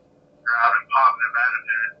mental drive and positive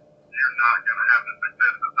attitude, you're not gonna have the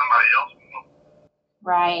success that somebody else will.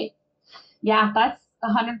 Right. Yeah, that's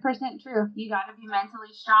 100% true. You got to be mentally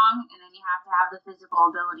strong, and then you have to have the physical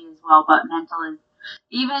ability as well. But mental is,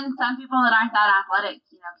 even some people that aren't that athletic,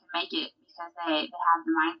 can make it because they have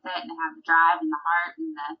the mindset and they have the drive and the heart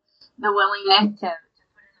and the willingness to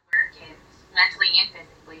put in the work and mentally and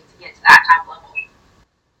physically to get to that top level. Yeah,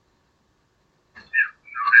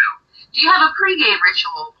 no doubt. Do you have a pregame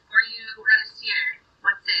ritual before you run a steer?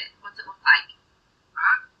 What's it look like?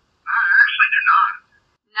 I actually do not.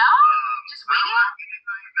 No? Just wing it?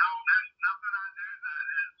 No, there's nothing I do that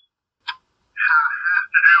has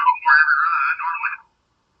to do before every run. I normally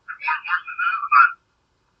warm horses up, but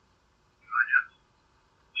I guess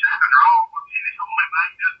check the draw would be the only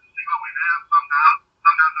thing just to see what we have. Sometimes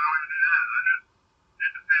I don't even do that.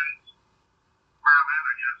 It depends where I'm at,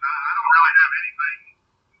 I guess. I don't really have anything,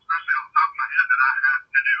 especially on the top of my head, that I have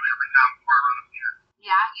to do every time before I run a steer.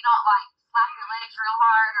 Yeah, you don't like slap your legs real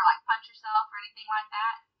hard or like punch yourself or anything like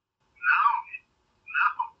that? No.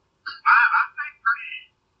 I stay pretty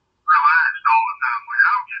relaxed all the time. Like, I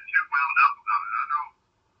don't get too wound up about it. I know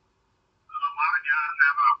a lot of guys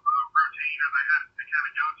have a routine or they have to kind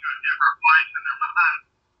of go to a different place in their mind.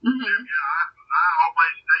 Mm-hmm. Yeah, I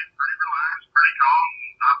always stay pretty relaxed, pretty calm.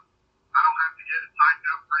 I don't have to get psyched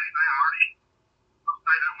up for anything. I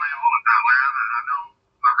stay that way all the time. Like, I know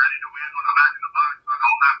I'm ready to win when I'm back in the box, so I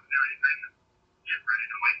don't have to do anything to get ready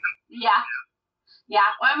to win. Yeah. Yeah,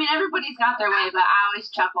 well, I mean, everybody's got their way, but I always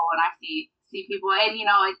chuckle when I see people, and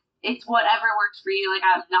it's whatever works for you. Like,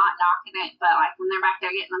 I'm not knocking it, but like when they're back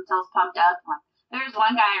there getting themselves pumped up, like there's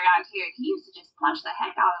one guy around here, he used to just punch the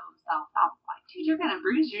heck out of himself. I was like, dude, you're gonna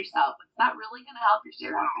bruise yourself. It's not really gonna help your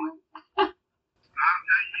steer wrestling.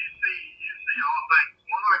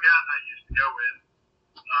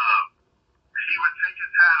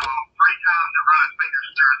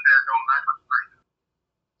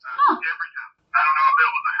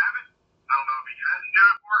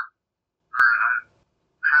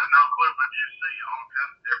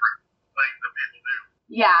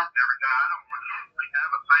 Yeah. every day. I don't really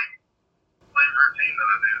have a same routine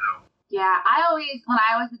that I do, though. Yeah, when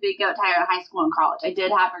I was a big goat tire in high school and college, I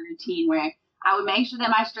did have a routine where I would make sure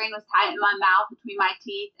that my string was tight in my mouth between my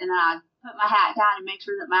teeth, and then I'd put my hat down and make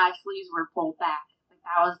sure that my sleeves were pulled back. Like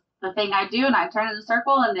that was the thing I'd do, and I'd turn in the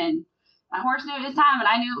circle, and then my horse knew it was time,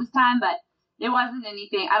 and I knew it was time, but it wasn't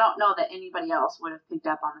anything. I don't know that anybody else would have picked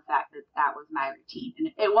up on the fact that that was my routine,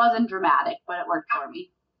 and it wasn't dramatic, but it worked for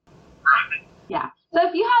me. Right. Yeah. So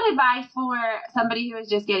if you had advice for somebody who is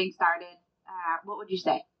just getting started, what would you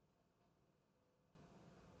say?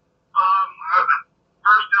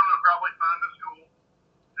 First, I'm going to probably find a school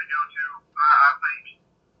to go to. I think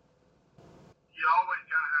you always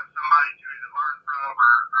got to have somebody to either learn from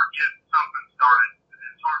or get something started.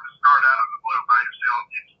 It's hard to start out of the blue by yourself.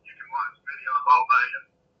 You can watch videos all day and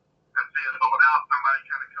see it, but without somebody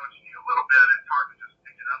kind of coaching you a little bit, it's hard to just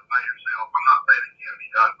pick it up by yourself. I'm not saying it can't be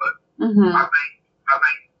done, but I think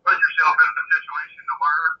put yourself in a situation to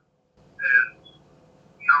learn is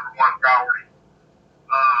number one priority.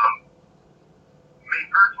 Me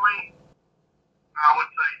personally, I would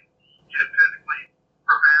say get physically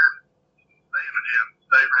prepared, stay in the gym,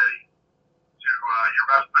 stay ready to you're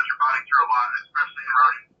about to put your body through a lot, especially in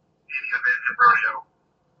rodeo, any event in rodeo.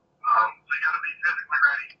 So you got to be physically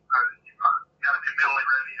ready. You got to be mentally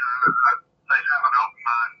ready. I'd say have an open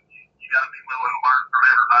mind. You got to be willing to learn from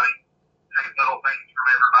everybody, take little things from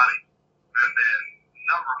everybody, and then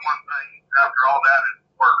number one thing after all that is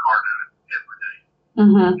work hard at it every day.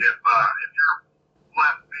 If you're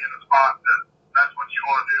left be in a spot that's what you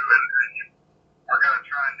want to do and you are going to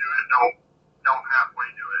try and do it, don't halfway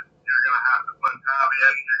do it. You're going to have to put time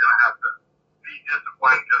in. You're going to have to be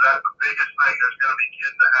disciplined because that's the biggest thing. There's going to be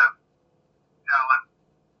kids that have talent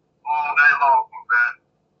all day long that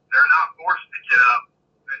they're not forced to get up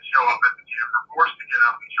and show up at the gym or forced to get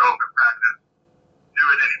up and show up at practice. Do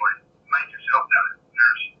it anyway. Make yourself do it.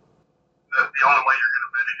 That's the only way you're going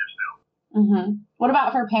to better yourself. What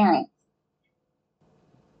about for parents?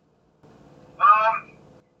 Parents,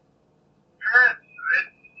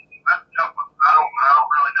 that's tough. I don't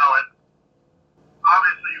really know it.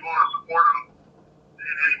 Obviously, you want to support them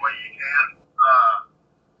in any way you can.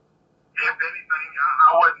 If anything, I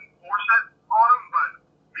wouldn't force it on them, but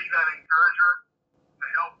be that encourager to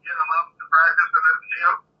help get them up to practice in the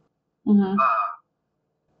gym.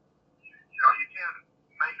 You can't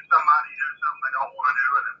make somebody do something they don't want to do,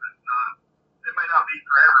 and if it's not, it may not be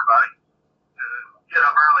for everybody to get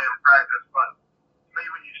up early and practice, but maybe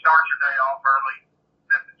when you start your day off early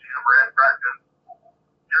at the gym or at practice,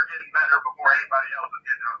 you're getting better before anybody else is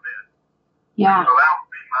getting out of bed. Yeah. So that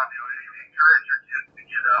would be my deal. Encourage your kids to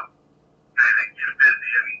get up and get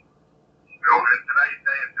busy. And in today's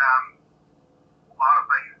day and time, a lot of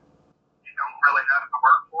things you don't really have to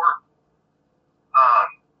work for.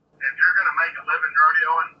 If you're going to make a living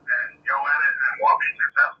rodeoing and go at it and want to be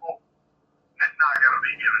successful, it's not going to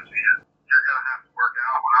be given to you. You're going to have to work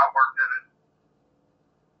out. When I worked at it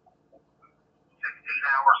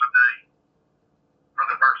 16 hours a day for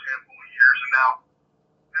the first handful of years, and now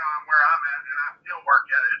I'm where I'm at, and I still work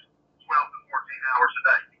at it 12 to 14 hours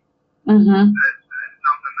a day. It's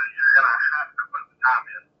something that you're going to have to put the time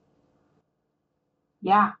in.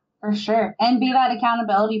 Yeah, for sure. And be that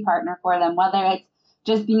accountability partner for them, whether it's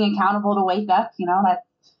just being accountable to wake up, and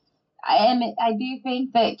I do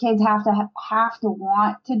think that kids have to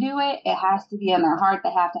want to do it. It has to be in their heart. They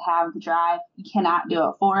have to have the drive. You cannot do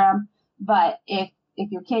it for them. But if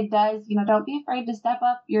your kid does, don't be afraid to step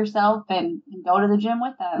up yourself and go to the gym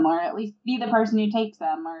with them, or at least be the person who takes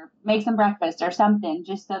them, or make some breakfast or something,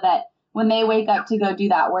 just so that when they wake up to go do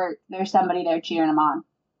that work, there's somebody there cheering them on.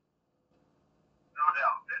 No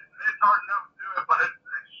doubt. It's hard enough to do it, but it's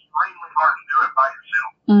extremely hard to do it by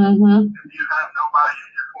yourself. If you have nobody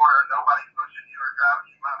in your corner, nobody pushing you or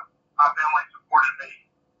driving you. My family supported me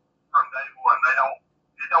from day one.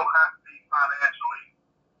 It don't have to be financially.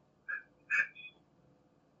 It's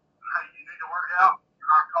hey, you need to work out.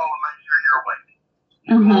 I'll call and make sure you're awake.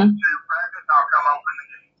 You want to practice, I'll come open the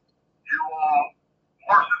gate. You want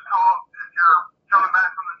horses call, if you're coming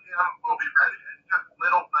back from the gym, we'll be ready. It's just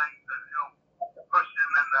little things that help push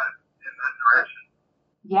them in that direction.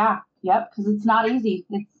 Yeah, yep, because it's not easy.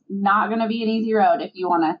 It's not going to be an easy road if you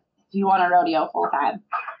want to rodeo full time.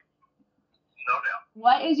 No doubt.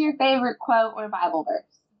 What is your favorite quote or Bible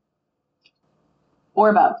verse?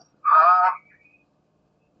 Or both?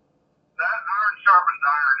 That iron sharpens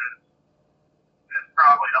iron is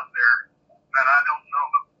probably up there. And I don't know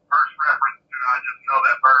the first reference to it. I just know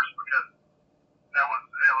that verse because it was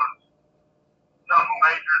something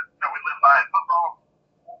major that we live by in football,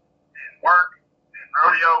 in work, in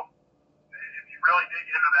rodeo. If you really dig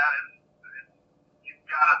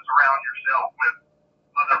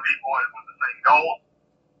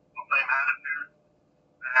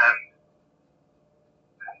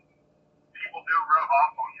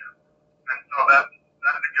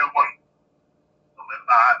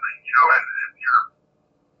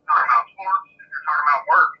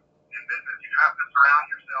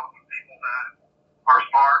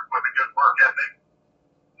work ethic.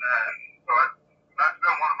 And so that's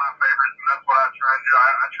been one of my favorites, and that's what I try and do.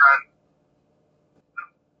 I try and,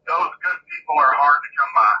 those good people are hard to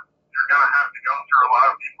come by. You're going to have to go through a lot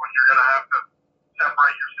of people. You're going to have to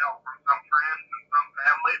separate yourself from some friends and some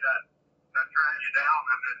family that drag you down,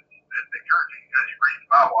 and it's encouraging because you read the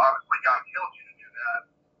Bible. Obviously, God tells you to do that,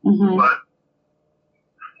 but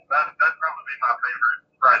that'd probably be my favorite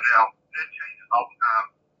right now. It changes all the time.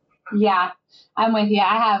 Yeah, I'm with you.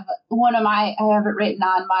 I have it written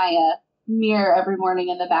on my mirror every morning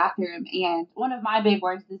in the bathroom, and one of my big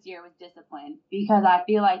words this year was discipline, because I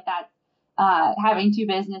feel like that's having two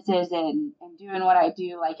businesses and doing what I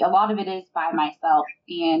do, like a lot of it is by myself,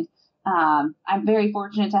 and I'm very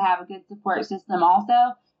fortunate to have a good support system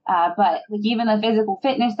also. But like even the physical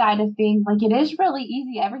fitness side of things, like it is really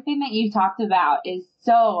easy. Everything that you talked about is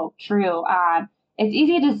so true. It's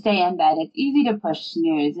easy to stay in bed. It's easy to push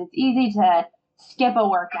snooze. It's easy to skip a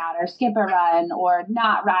workout or skip a run or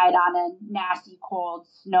not ride on a nasty, cold,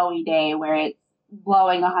 snowy day where it's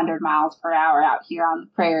blowing 100 miles per hour out here on the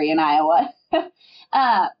prairie in Iowa.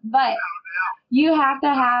 But you have to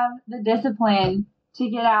have the discipline to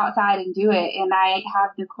get outside and do it. And I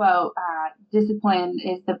have the quote, discipline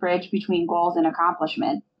is the bridge between goals and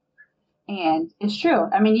accomplishment. And it's true.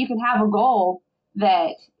 I mean, you can have a goal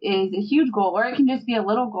that is a huge goal, or it can just be a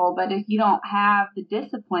little goal. But if you don't have the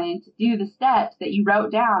discipline to do the steps that you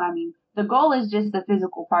wrote down, I mean, the goal is just the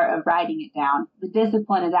physical part of writing it down. The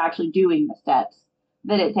discipline is actually doing the steps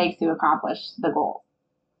that it takes to accomplish the goal.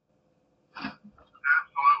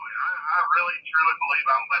 Absolutely. I really, truly believe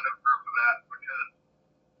I'm living proof of that, because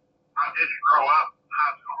I didn't grow up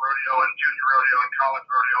high school rodeo and junior rodeo and college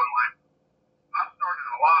rodeo, and like I started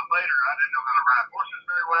a lot later. I didn't know how to ride horses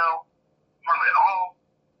very well, hardly at all.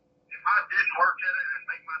 If I didn't work at it and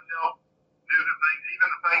make myself do the things, even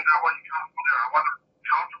the things I wasn't comfortable doing, I wasn't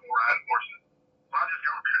comfortable riding horses. So I just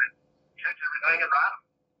go and catch everything and ride them,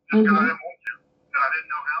 just because I didn't want to, and I didn't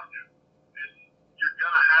know how to. You're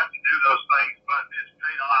gonna have to do those things, but it's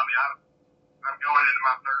paid off. I mean, I'm going into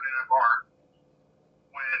my third NFR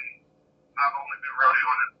when I've only been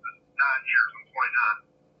rodeoing it 9 years. I'm 29.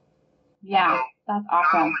 Yeah, so that's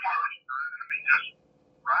awesome. Not only just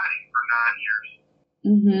riding for 9 years.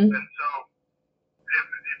 And so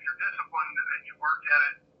if you're disciplined and you work at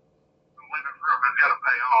it, I'm living proof it's got to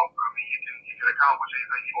pay off. I mean, you can accomplish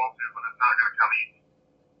anything you want to, but it's not going to come easy.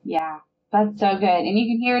 Yeah, that's so good. And you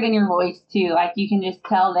can hear it in your voice too. Like you can just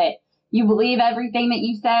tell that you believe everything that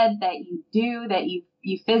you said, that you do, that you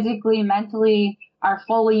physically, mentally are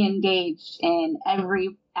fully engaged in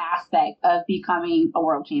every aspect of becoming a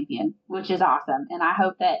world champion, which is awesome. And I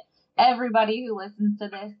hope that everybody who listens to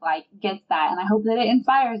this like gets that. And I hope that it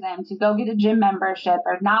inspires them to go get a gym membership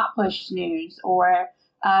or not push snooze. Or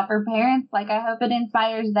for parents, like I hope it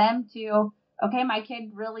inspires them to, okay, my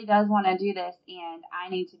kid really does want to do this, and I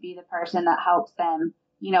need to be the person that helps them,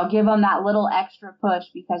 give them that little extra push,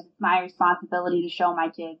 because it's my responsibility to show my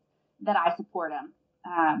kids that I support them.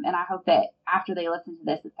 And I hope that after they listen to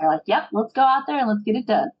this, that they're like, yep, let's go out there and let's get it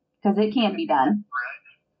done, because it can be done. Right.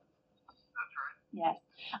 That's right. Yes.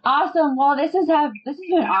 Awesome. Well, this has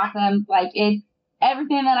been awesome. Like it's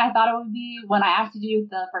everything that I thought it would be when I asked you to do it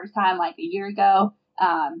the first time, like a year ago.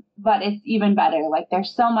 But it's even better. Like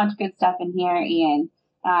there's so much good stuff in here, and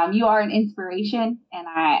you are an inspiration, and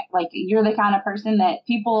you're the kind of person that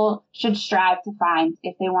people should strive to find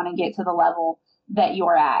if they want to get to the level that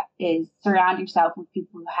you're at. Is surround yourself with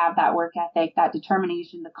people who have that work ethic, that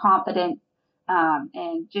determination, the confidence,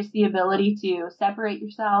 and just the ability to separate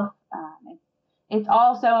yourself. It's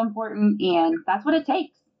all so important, and that's what it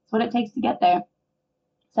takes. It's what it takes to get there.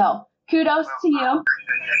 So kudos to you.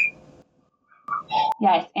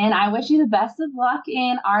 Yes, and I wish you the best of luck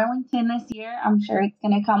in Arlington this year. I'm sure it's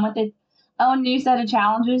going to come with its own new set of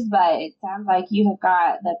challenges, but it sounds like you have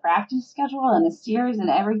got the practice schedule and the steers and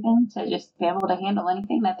everything to just be able to handle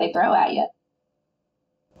anything that they throw at you.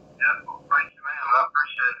 Yes, well, thank you, man. I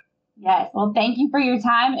appreciate it. Yes, well, thank you for your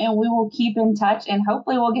time, and we will keep in touch, and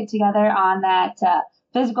hopefully we'll get together on that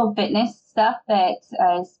physical fitness stuff that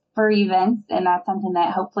is for events, and that's something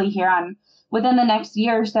that hopefully here on within the next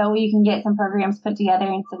year or so, we can get some programs put together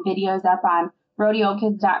and some videos up on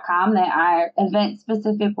rodeokids.com that are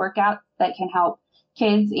event-specific workouts that can help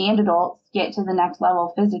kids and adults get to the next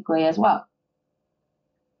level physically as well.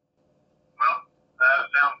 Well, that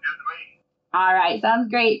sounds good to me. All right, sounds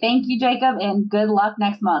great. Thank you, Jacob, and good luck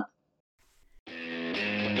next month.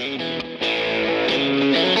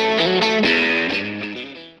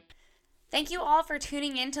 Thank you all for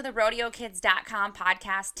tuning in to the RodeoKids.com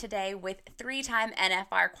podcast today with 3-time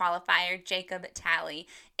NFR qualifier Jacob Talley.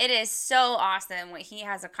 It is so awesome what he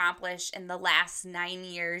has accomplished in the last 9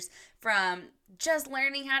 years, from just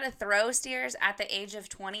learning how to throw steers at the age of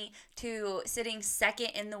 20 to sitting second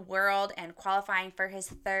in the world and qualifying for his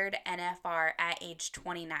third NFR at age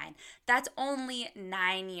 29. That's only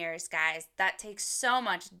 9 years, guys. That takes so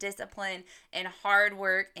much discipline and hard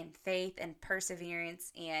work and faith and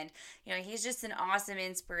perseverance. And, he's just an awesome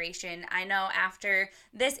inspiration. I know after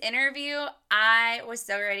this interview, I was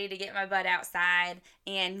so ready to get my butt outside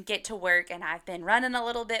and get to work, and I've been running a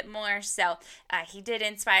little bit more. So he did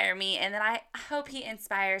inspire me, and then I hope he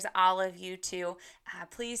inspires all of you too.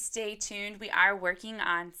 Please stay tuned. We are working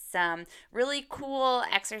on some really cool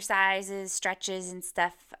exercises, stretches, and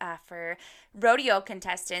stuff for rodeo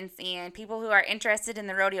contestants and people who are interested in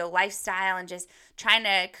the rodeo lifestyle and just trying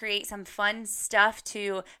to create some fun stuff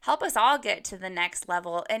to help us all get to the next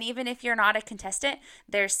level. And even if you're not a contestant,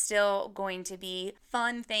 there's still going to be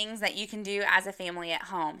fun things that you can do as a family at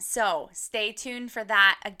home. So stay tuned for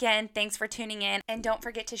that. Again, thanks for tuning in, and don't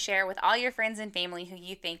forget to share with all your friends and family who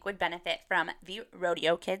you think would benefit from the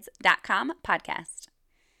RodeoKids.com podcast.